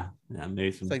 Yeah.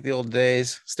 Maybe some. It's like the old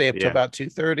days. Stay up till about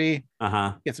 2:30.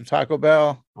 Uh-huh. Get some Taco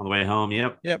Bell. On the way home.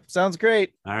 Yep. Yep. Sounds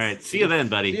great. All right. See you then,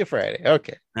 buddy. See you Friday.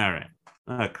 Okay. All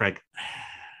right. Craig.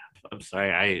 I'm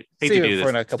sorry. I hate See to you do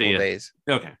for this. a couple of days.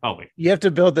 Okay. I'll wait. You have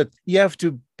to build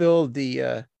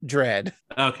the dread.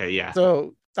 Okay. Yeah.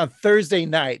 So on Thursday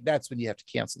night, that's when you have to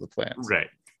cancel the plans. Right.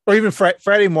 Or even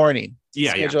Friday morning.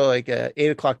 Yeah. Schedule like a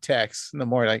 8 o'clock text in the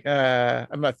morning. Like,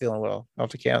 I'm not feeling well. I'll have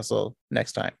to cancel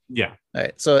next time. Yeah. All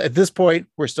right. So at this point,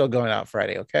 we're still going out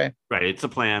Friday. Okay. Right. It's a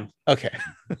plan. Okay.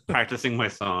 Practicing my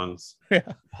songs.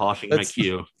 Yeah. Polishing my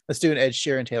cue. Let's do an Ed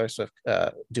Sheeran Taylor Swift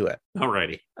duet.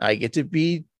 Alrighty. I get to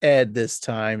be Ed this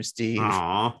time, Steve.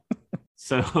 Aww.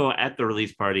 So at the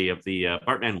release party of the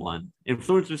Bartman 1,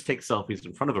 influencers take selfies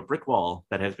in front of a brick wall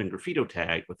that has been graffito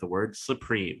tagged with the word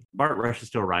Supreme. Bart rushes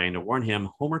to Orion to warn him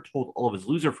Homer told all of his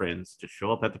loser friends to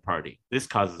show up at the party. This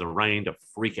causes Orion to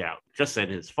freak out. Just then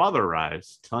his father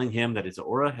arrives, telling him that his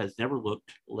aura has never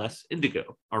looked less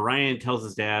indigo. Orion tells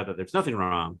his dad that there's nothing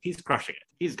wrong. He's crushing it.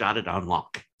 He's got it on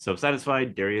lock. So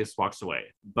satisfied, Darius walks away.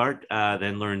 Bart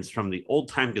then learns from the Old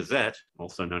Time Gazette,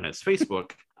 also known as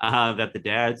Facebook, that the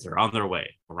dads are on their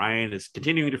way. Ryan is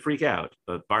continuing to freak out,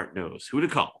 but Bart knows who to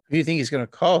call. Who do you think he's going to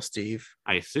call, Steve?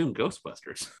 I assume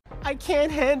Ghostbusters. I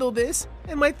can't handle this,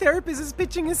 and my therapist is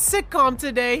pitching a sitcom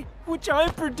today, which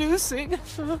I'm producing.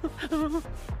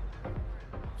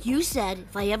 You said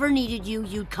if I ever needed you,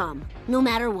 you'd come, no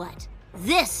matter what.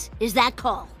 This is that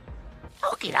call.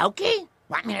 Okie dokie.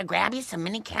 Want me to grab you some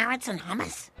mini carrots and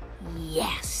hummus?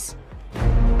 Yes.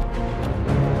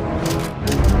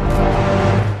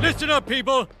 Listen up,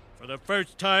 people. For the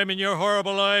first time in your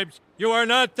horrible lives, you are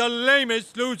not the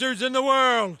lamest losers in the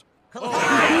world.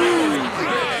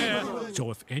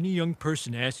 So if any young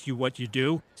person asks you what you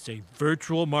do, say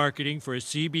virtual marketing for a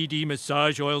CBD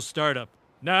massage oil startup.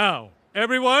 Now,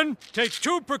 everyone, take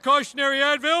 2 precautionary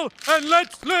Advil and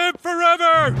let's live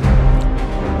forever!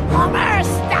 Homer,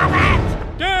 stop it!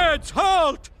 Dads,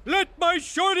 halt! Let my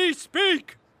shorty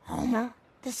speak! Homer,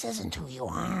 this isn't who you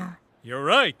are. You're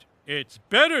right. It's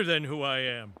better than who I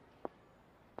am.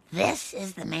 This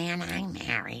is the man I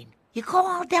married. You call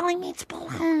all deli meats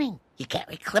baloney. You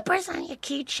carry clippers on your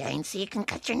keychain so you can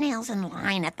cut your nails in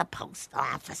line at the post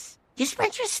office. You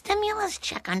spent your stimulus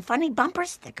check on funny bumper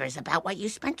stickers about what you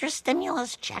spent your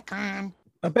stimulus check on.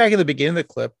 Back in the beginning of the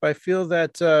clip, I feel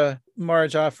that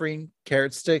Marge offering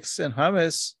carrot sticks and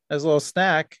hummus as a little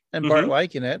snack and Bart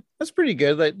liking it. That's pretty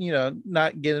good. Like, you know,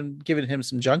 not giving him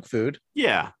some junk food.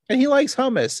 Yeah. And he likes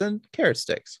hummus and carrot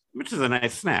sticks. Which is a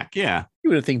nice snack, yeah. You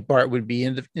wouldn't think Bart would be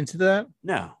into that?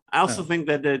 No. I also think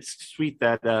that it's sweet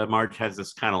that Marge has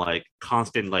this kind of like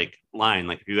constant like line.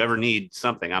 Like, if you ever need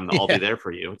something, I'll be there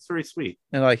for you. It's very sweet.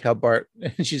 And I like how Bart,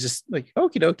 she's just like,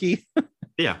 okie dokie.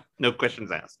 Yeah, no questions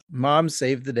asked. Mom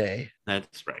saved the day.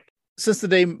 That's right. Since the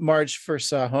day Marge first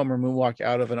saw Homer moonwalk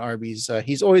out of an Arby's,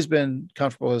 he's always been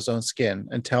comfortable with his own skin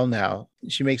until now.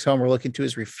 She makes Homer look into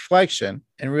his reflection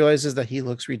and realizes that he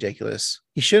looks ridiculous.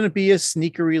 He shouldn't be a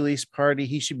sneaker release party.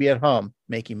 He should be at home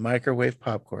making microwave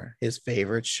popcorn, his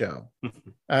favorite show.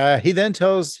 He then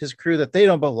tells his crew that they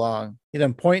don't belong. He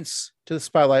then points to the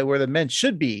spotlight where the men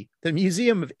should be, the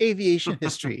Museum of Aviation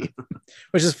History,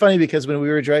 which is funny because when we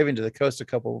were driving to the coast a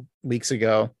couple weeks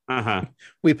ago,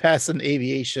 we passed an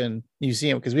aviation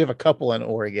museum because we have a couple in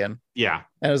Oregon. Yeah.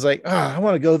 And I was like, I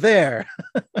want to go there.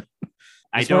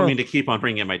 I don't mean to keep on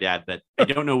bringing in my dad, but I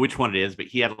don't know which one it is, but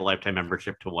he had a lifetime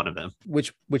membership to one of them.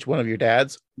 Which one of your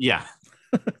dads? Yeah.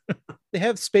 They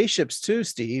have spaceships too,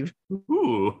 Steve.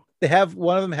 Ooh. They have,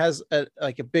 one of them has a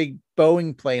big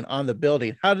Boeing plane on the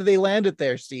building. How did they land it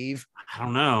there, Steve? I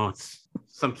don't know. It's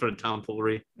some sort of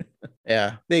tomfoolery.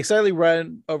 Yeah. They excitedly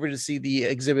run over to see the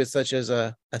exhibits such as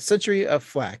a Century of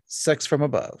Flack, Sex from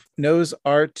Above, Noah's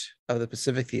Art of the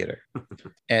Pacific Theater,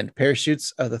 and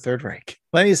Parachutes of the Third Reich.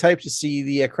 Lenny is hyped to see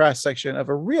the cross section of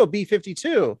a real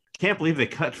B-52. Can't believe they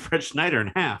cut Fred Schneider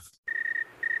in half.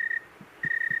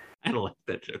 I don't like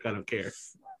that joke. I don't care.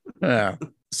 Yeah.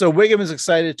 So Wiggum is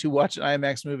excited to watch an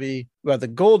IMAX movie about the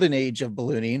golden age of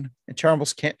ballooning, and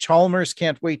Chalmers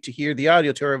can't wait to hear the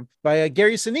audio tour by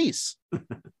Gary Sinise.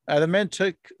 The men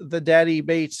took the daddy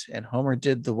bait, and Homer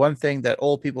did the one thing that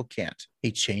old people can't.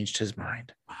 He changed his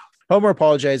mind. Wow. Homer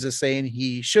apologizes, saying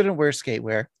he shouldn't wear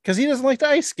skatewear because he doesn't like to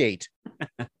ice skate.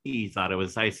 He thought it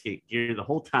was ice skate gear the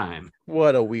whole time.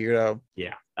 What a weirdo.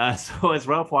 Yeah. So as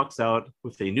Ralph walks out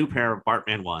with a new pair of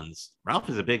Bartman 1s, Ralph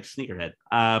is a big sneakerhead.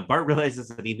 Bart realizes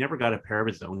that he never got a pair of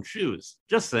his own shoes.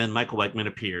 Just then, Michael Wegman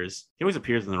appears. He always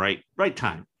appears in the right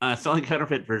time, selling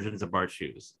counterfeit versions of Bart's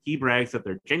shoes. He brags that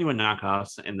they're genuine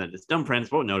knockoffs and that his dumb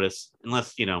friends won't notice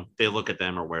unless, they look at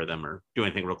them or wear them or do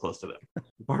anything real close to them.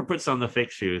 Bart puts on the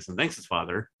fake shoes and thanks his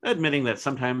father, admitting that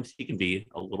sometimes he can be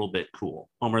a little bit cool.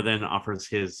 Homer then offers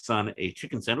his son a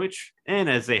chicken sandwich, and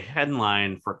as a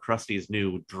headline for Krusty's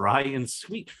new dry and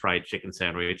sweet fried chicken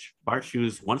sandwich, Bart's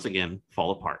shoes once again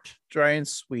fall apart. Dry and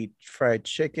sweet fried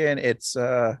chicken. It's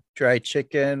dry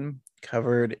chicken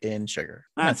covered in sugar.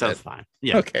 That sounds fine.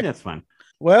 Yeah, okay. That's fine.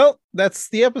 Well, that's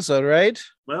the episode, right?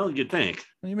 Well, you'd think.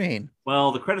 What do you mean?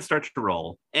 Well, the credits start to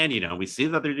roll, and we see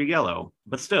that they're yellow,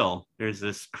 but still, there's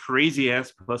this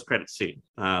crazy-ass post-credit scene.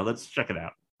 Let's check it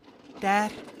out.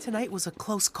 Dad, tonight was a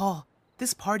close call.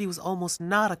 This party was almost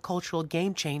not a cultural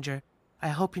game changer. I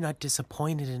hope you're not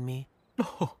disappointed in me.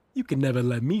 Oh, you can never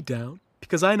let me down,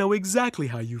 because I know exactly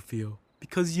how you feel,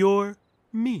 because you're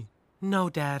me. No,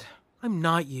 Dad, I'm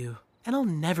not you, and I'll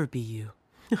never be you.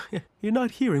 You're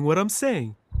not hearing what I'm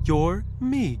saying. You're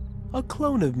me, a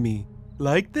clone of me,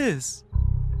 like this.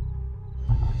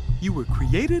 You were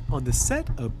created on the set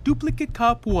of Duplicate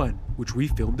Cop 1, which we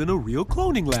filmed in a real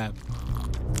cloning lab.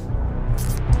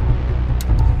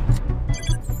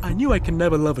 I I knew I could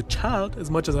never love a child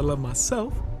as much as I love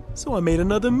myself, so I made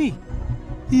another me.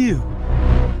 You.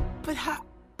 But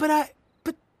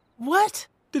what?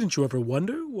 Didn't you ever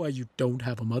wonder why you don't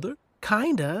have a mother?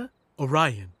 Kinda.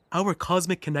 Orion, our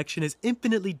cosmic connection is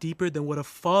infinitely deeper than what a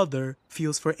father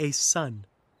feels for a son.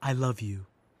 I love you,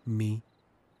 me.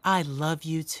 I love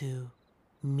you too,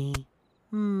 me.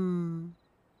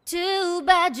 Two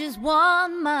badges,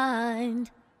 one mind.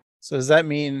 So does that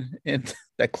mean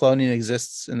that cloning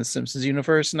exists in the Simpsons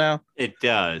universe now? It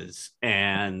does.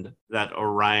 And that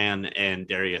Orion and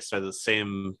Darius are the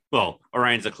same. Well,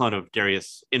 Orion's a clone of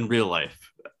Darius in real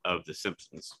life of The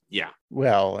Simpsons. Yeah.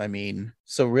 Well, I mean,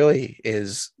 so really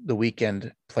is The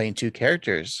Weeknd playing two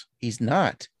characters? He's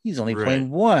not. He's only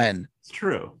playing one. It's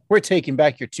true. We're taking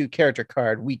back your two character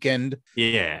card, Weeknd.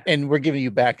 Yeah. And we're giving you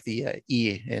back the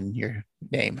E in your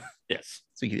name. Yes.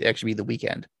 So you could actually be The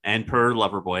Weeknd. And per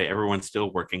Loverboy, everyone's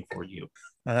still working for you.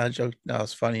 That joke, no,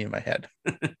 it's funny in my head.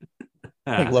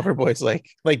 Like Loverboy's like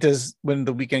does when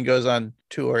The Weeknd goes on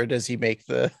tour, does he make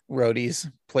the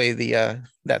roadies play the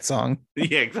that song?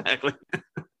 Yeah, exactly.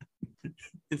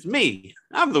 It's me.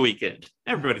 I'm The Weeknd.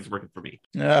 Everybody's working for me.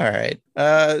 All right.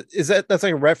 That's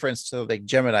like a reference to like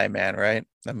Gemini Man, right?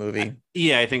 That movie.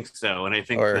 Yeah, I think so. And I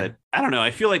think that, I don't know, I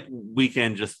feel like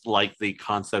Weeknd just liked the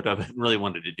concept of it and really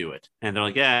wanted to do it. And they're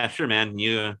like, yeah, sure, man.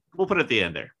 We'll put it at the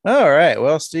end there. All right.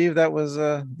 Well, Steve, that was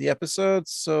the episode.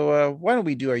 So why don't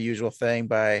we do our usual thing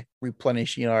by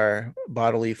replenishing our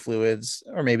bodily fluids,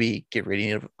 or maybe get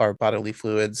rid of our bodily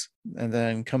fluids, and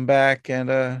then come back and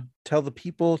tell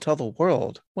the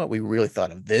world what we really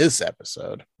thought of this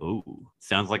episode. Ooh,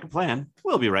 sounds like a plan.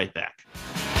 We'll be right back.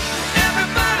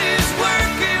 Everybody's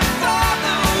working for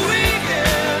the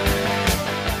weekend.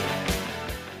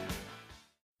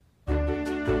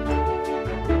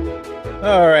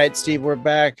 All right, Steve, we're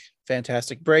back.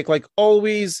 Fantastic break. Like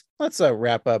always, let's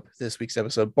wrap up this week's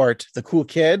episode. Bart the Cool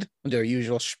Kid, with their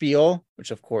usual spiel,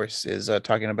 which of course is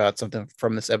talking about something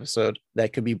from this episode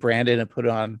that could be branded and put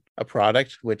on a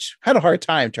product, which had a hard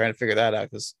time trying to figure that out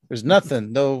because there's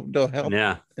nothing, no help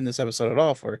in this episode at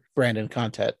all for branded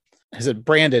content. Is it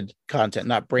branded content,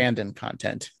 not Brandon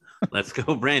content? Let's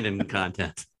go Brandon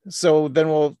content. So then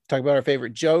we'll talk about our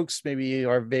favorite jokes, maybe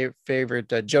our favorite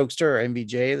jokester or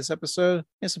MVJ this episode,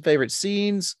 and some favorite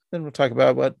scenes. Then we'll talk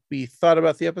about what we thought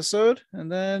about the episode.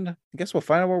 And then I guess we'll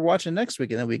find out what we're watching next week.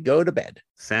 And then we go to bed.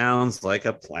 Sounds like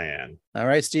a plan. All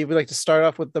right, Steve, we'd like to start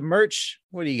off with the merch.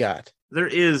 What do you got? There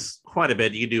is quite a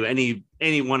bit. You can do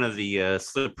any one of the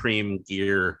Supreme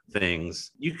gear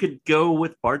things. You could go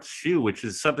with Bart's shoe, which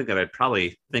is something that I'd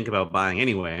probably think about buying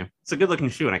anyway. It's a good looking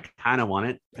shoe and I kind of want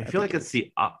it. I feel like it's the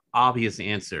obvious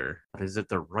answer, but is it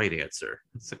the right answer?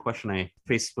 It's the question I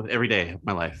face with every day of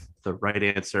my life. The right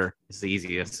answer is the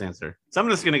easiest answer. So I'm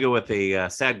just going to go with a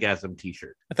Sadgasm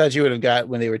t-shirt. I thought you would have got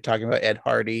when they were talking about Ed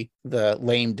Hardy, the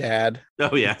lame dad.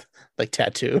 Oh, yeah. Like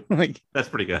tattoo. Like that's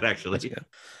pretty good, actually. That's good.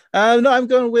 No, I'm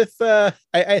going with,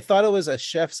 I thought it was a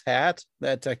chef's hat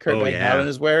that Kurt Van Houten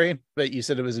is wearing, but you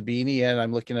said it was a beanie, and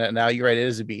I'm looking at it now. You're right, it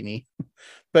is a beanie.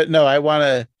 But no, I want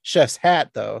a chef's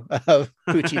hat, though, of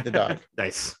Poochie the dog.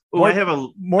 Nice. Oh, I have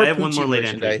one more late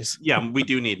entry. merchandise. Yeah, we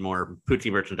do need more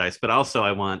Poochie merchandise, but also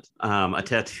I want a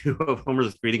tattoo of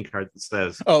Homer's greeting card that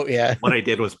says, "Oh yeah, what I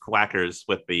did was quackers"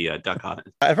 with the duck on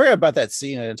it. I forgot about that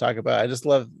scene I didn't talk about. I just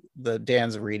love the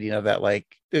Dan's reading of that, like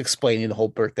explaining the whole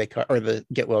birthday card or the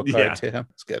get well card to him.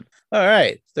 It's good. All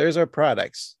right, there's our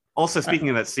products. Also, speaking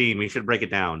of that scene, we should break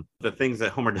it down. The things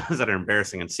that Homer does that are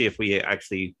embarrassing and see if we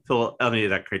actually fill any of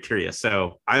that criteria.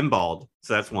 So I'm bald.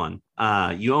 So that's one.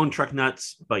 You own truck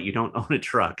nuts, but you don't own a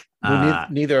truck. Well,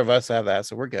 neither of us have that,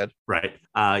 so we're good. Right.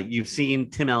 You've seen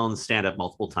Tim Allen stand up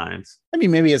multiple times. I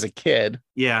mean, maybe as a kid.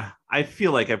 Yeah. I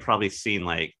feel like I've probably seen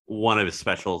like one of his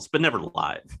specials, but never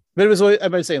live. But it was always,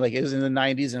 I'm saying, like, it was in the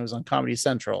 90s and it was on Comedy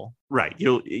Central. Right.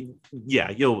 You'll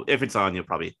if it's on, you'll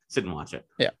probably sit and watch it.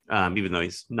 Yeah. Even though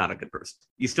he's not a good person.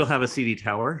 You still have a CD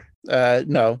tower?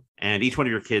 No. And each one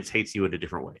of your kids hates you in a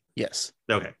different way. Yes.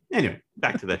 Okay. Anyway,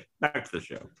 back to the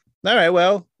show. All right.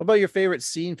 Well, what about your favorite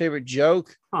scene, favorite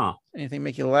joke? Huh. Anything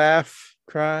make you laugh,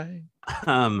 cry,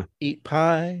 eat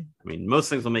pie? I mean, most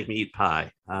things will make me eat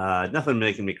pie. Nothing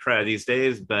making me cry these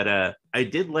days, but I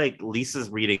did like Lisa's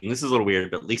reading. This is a little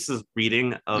weird, but Lisa's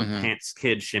reading of Pants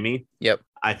Kid Shimmy. Yep.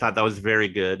 I thought that was very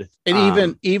good.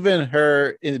 And even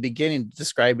her in the beginning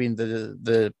describing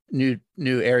the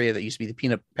new area that used to be the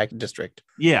Peanut Packet District.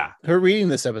 Yeah. Her reading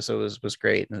this episode was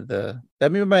great. And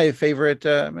that may be my favorite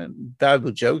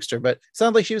valuable jokester, but it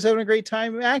sounded like she was having a great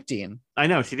time acting. I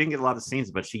know she didn't get a lot of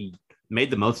scenes, but she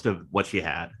made the most of what she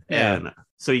had. Yeah. And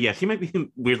So yeah, he might be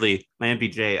weirdly my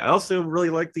MPJ. I also really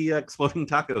like the exploding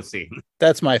taco scene.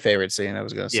 That's my favorite scene. I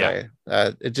was going to say,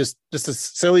 it just a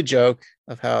silly joke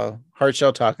of how hard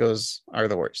shell tacos are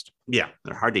the worst. Yeah,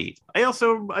 they're hard to eat. I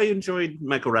enjoyed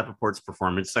Michael Rappaport's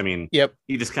performance. I mean,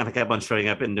 he just kind of kept on showing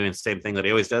up and doing the same thing that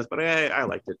he always does, but I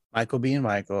liked it. Michael being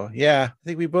Michael. Yeah, I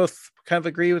think we both kind of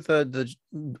agree with the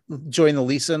join the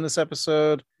Lisa in this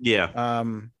episode. Yeah.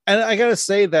 And I gotta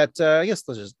say that I guess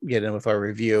let's just get in with our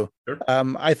review. Sure.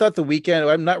 I thought The Weeknd,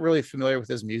 I'm not really familiar with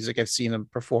his music. I've seen him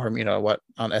perform,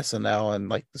 on SNL and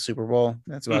like the Super Bowl.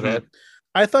 That's about it.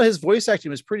 I thought his voice acting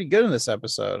was pretty good in this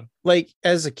episode. Like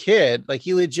as a kid, like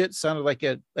he legit sounded like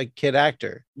a kid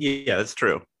actor. Yeah, that's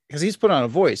true. Because he's put on a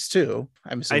voice too.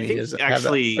 I'm assuming he doesn't have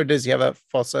that, or does he have that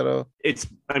falsetto? His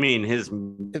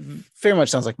it very much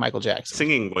sounds like Michael Jackson.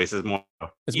 Singing voice is more.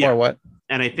 It's more what?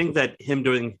 And I think him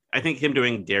doing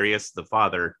Darius the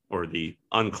father, or the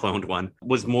uncloned one,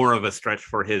 was more of a stretch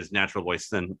for his natural voice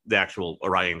than the actual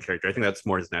Orion character. I think that's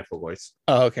more his natural voice.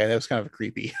 Oh, okay. That was kind of a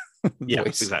creepy yeah,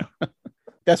 voice. Exactly.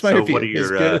 That's my review. What are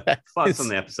your thoughts on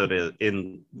the episode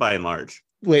by and large?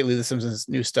 Lately, The Simpsons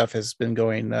new stuff has been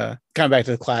going kind of back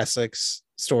to the classics,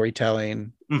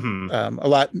 storytelling, a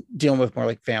lot dealing with more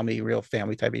like real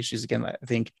family type issues again, I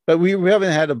think. But we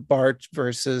haven't had a Bart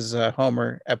versus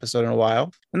Homer episode in a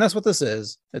while, and that's what this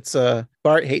is. It's a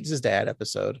Bart hates his dad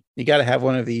episode. You got to have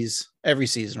one of these every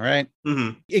season, right?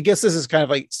 I guess this is kind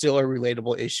of like still a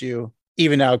relatable issue.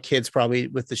 Even now, kids probably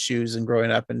with the shoes and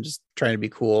growing up and just trying to be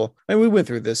cool. And we went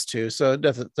through this too, so it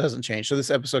doesn't change. So this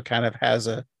episode kind of has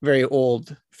a very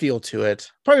old feel to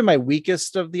it. Probably my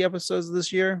weakest of the episodes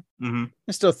this year. I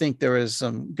still think there was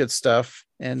some good stuff.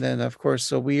 And then, of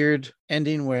course, a weird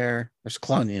ending where there's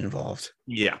cloning involved.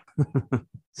 Yeah.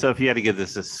 So if you had to give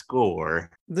this a score.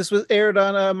 This was aired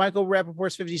on Michael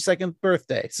Rappaport's 52nd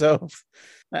birthday. So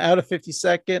out of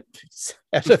 52nd,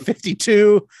 out of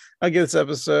 52, I'll give this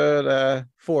episode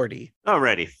 40.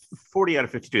 Alrighty. 40 out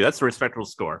of 52. That's a respectable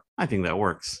score. I think that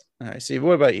works. All right, Steve,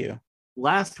 what about you?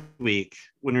 Last week,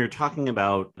 when we were talking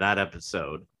about that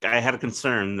episode, I had a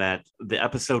concern that the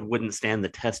episode wouldn't stand the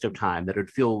test of time, that it would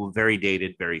feel very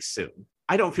dated very soon.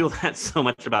 I don't feel that so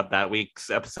much about that week's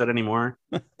episode anymore,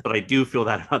 but I do feel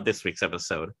that about this week's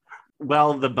episode.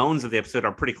 Well, the bones of the episode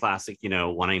are pretty classic,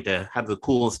 wanting to have the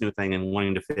coolest new thing and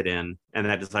wanting to fit in, and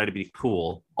that desire to be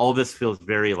cool. All this feels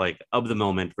very like of the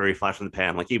moment, very flash in the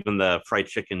pan, like even the fried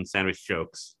chicken sandwich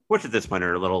jokes, which at this point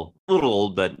are a little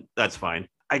old, but that's fine.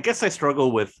 I guess I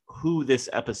struggle with who this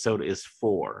episode is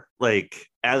for. Like,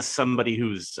 as somebody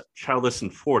who's childless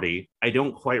and 40, I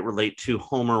don't quite relate to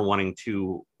Homer wanting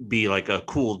to be like a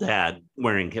cool dad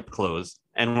wearing hip clothes.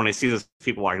 And when I see those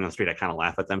people walking down the street, I kind of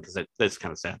laugh at them because that's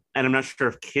kind of sad. And I'm not sure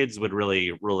if kids would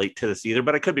really relate to this either,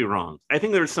 but I could be wrong. I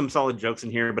think there's some solid jokes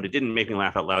in here, but it didn't make me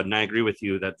laugh out loud. And I agree with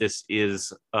you that this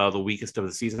is the weakest of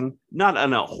the season. Not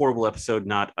a horrible episode,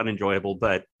 not unenjoyable,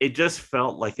 but it just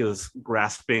felt like it was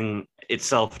grasping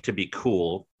itself to be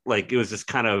cool. Like it was just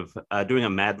kind of doing a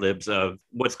Mad Libs of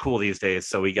what's cool these days.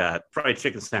 So we got fried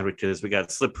chicken sandwiches, we got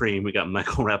Slippreme, we got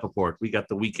Michael Rappaport, we got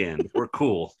The Weeknd. We're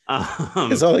cool.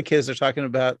 Because all the kids are talking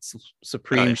about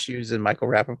Supreme shoes and Michael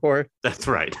Rappaport. That's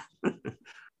right.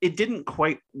 It didn't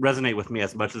quite resonate with me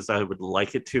as much as I would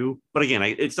like it to. But again,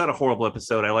 it's not a horrible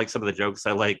episode. I like some of the jokes.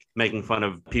 I like making fun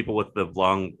of people with the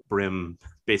long brim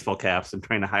baseball caps and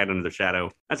trying to hide under the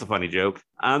shadow. That's a funny joke.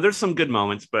 There's some good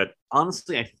moments, but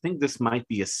honestly, I think this might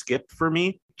be a skip for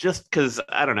me just because,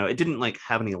 I don't know, it didn't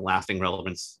have any lasting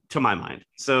relevance to my mind.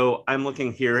 So I'm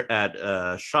looking here at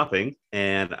shopping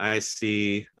and I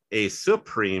see a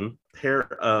Supreme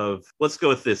pair of, let's go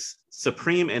with this,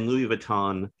 Supreme and Louis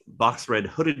Vuitton box red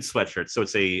hooded sweatshirt. So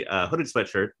it's a hooded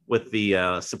sweatshirt with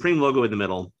the Supreme logo in the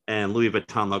middle and Louis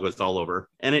Vuitton logos all over.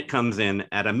 And it comes in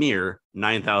at a mere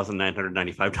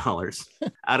 $9,995.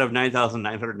 Out of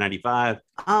 $9,995,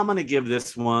 I'm going to give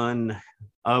this one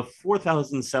of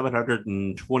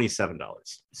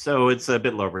 $4,727. So it's a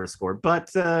bit lower score, but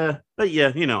yeah,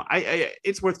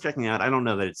 it's worth checking out. I don't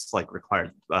know that it's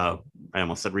required. I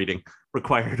almost said reading,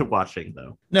 required watching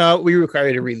though. No, we require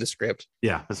you to read the script.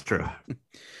 Yeah, that's true.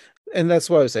 And that's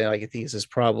what I was saying. I think this is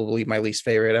probably my least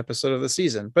favorite episode of the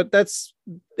season, but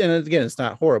and again, it's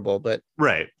not horrible, but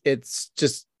right. It's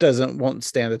just won't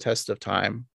stand the test of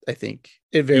time. I think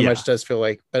it very much does feel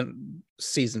like a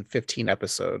season 15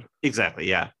 episode. Exactly.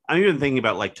 Yeah. I'm even thinking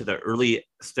about to the early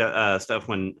stuff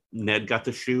when Ned got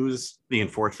the shoes, the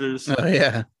enforcers. Oh,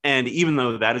 yeah. And even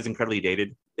though that is incredibly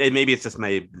dated, And maybe it's just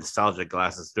my nostalgic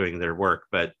glasses doing their work,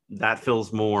 but that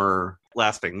feels more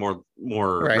lasting, more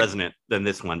Right. resonant than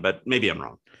this one. But maybe I'm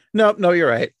wrong. No, you're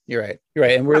right. You're right.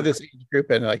 And we're this age group,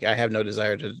 and like I have no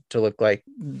desire to look like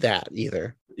that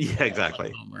either. Yeah,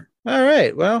 exactly. All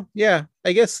right. Well, yeah.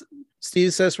 I guess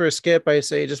Steve says for a skip, I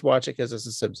say just watch it because it's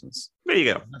The Simpsons. There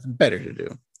you go. Nothing better to do.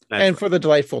 That's and right. for the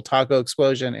delightful taco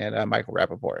explosion and Michael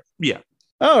Rappaport. Yeah.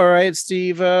 All right,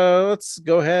 Steve. Let's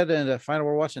go ahead and find what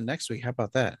we're watching next week. How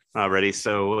about that? Alrighty,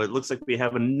 so it looks like we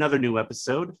have another new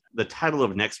episode. The title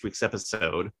of next week's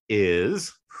episode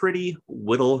is Pretty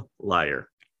Whittle Liar.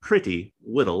 Pretty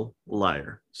Whittle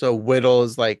Liar. So whittle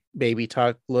is like baby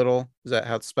talk little. Is that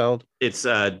how it's spelled? It's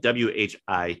Whittle.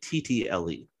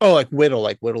 Oh, like whittle,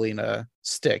 like whittling a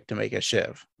stick to make a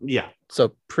shiv. Yeah.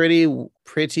 So pretty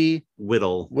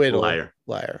Whittle liar.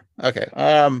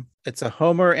 Okay. It's a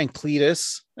Homer and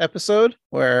Cletus episode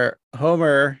where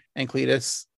Homer and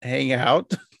Cletus hang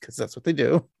out because that's what they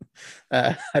do.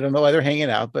 I don't know why they're hanging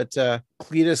out, but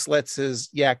Cletus lets his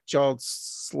yak-jawed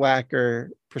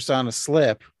slacker persona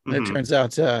slip. And it turns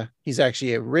out he's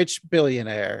actually a rich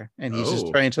billionaire, and he's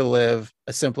just trying to live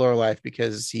a simpler life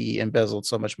because he embezzled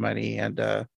so much money,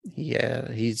 and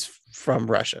he's from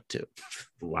Russia too.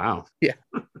 Wow. Yeah.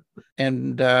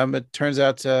 And it turns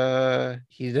out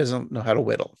he doesn't know how to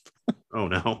whittle. Oh,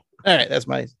 no. All right, that's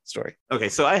my story. Okay,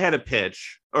 so I had a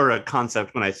pitch or a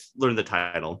concept when I learned the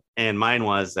title, and mine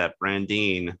was that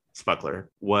Brandine Spuckler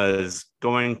was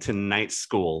going to night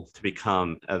school to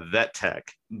become a vet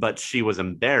tech, but she was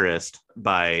embarrassed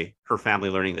by her family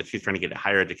learning that she's trying to get a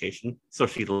higher education. So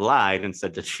she lied and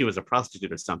said that she was a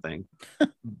prostitute or something,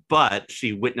 but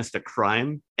she witnessed a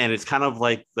crime. And it's kind of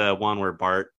like the one where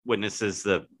Bart witnesses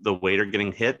the waiter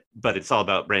getting hit, but it's all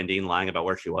about Brandine lying about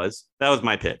where she was. That was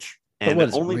my pitch. And what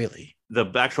is really? The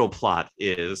actual plot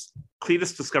is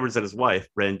Cletus discovers that his wife,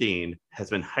 Brandine, has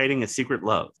been hiding a secret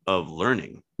love of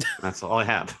learning. That's all I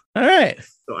have. All right.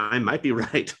 So I might be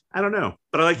right. I don't know,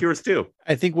 but I like yours too.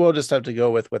 I think we'll just have to go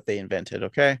with what they invented.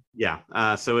 Okay. Yeah.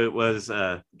 So it was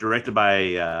directed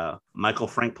by Michael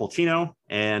Frank Polcino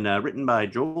and written by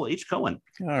Joel H. Cohen.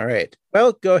 All right.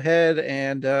 Well, go ahead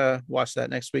and watch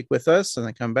that next week with us and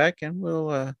then come back and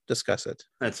we'll discuss it.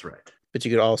 That's right. But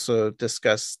you could also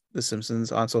discuss The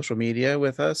Simpsons on social media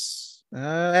with us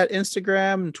at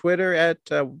Instagram and Twitter at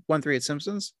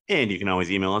 138simpsons. And you can always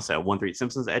email us at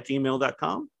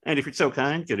 138simpsons@gmail.com. And if you're so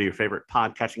kind, go to your favorite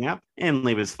podcatching app and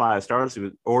leave us 5 stars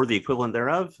or the equivalent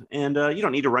thereof. And you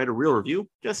don't need to write a real review.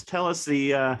 Just tell us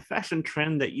the fashion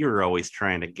trend that you're always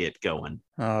trying to get going.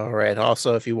 All right.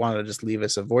 Also, if you want to just leave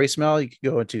us a voicemail, you can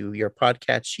go into your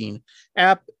podcatching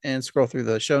app and scroll through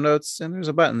the show notes. And there's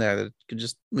a button there that could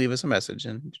just leave us a message,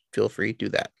 and feel free to do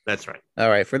that. That's right. All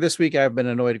right. For this week, I've been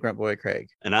Annoyed Grunt Boy Craig.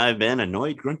 And I've been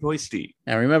Annoyed Grunt Boy Steve.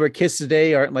 And remember, kids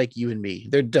today aren't like you and me.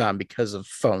 They're dumb because of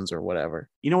phones or whatever.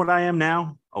 You know what I am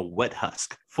now? A wet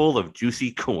husk full of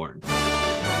juicy corn.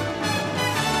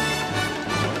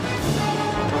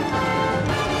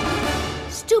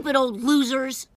 Stupid old losers.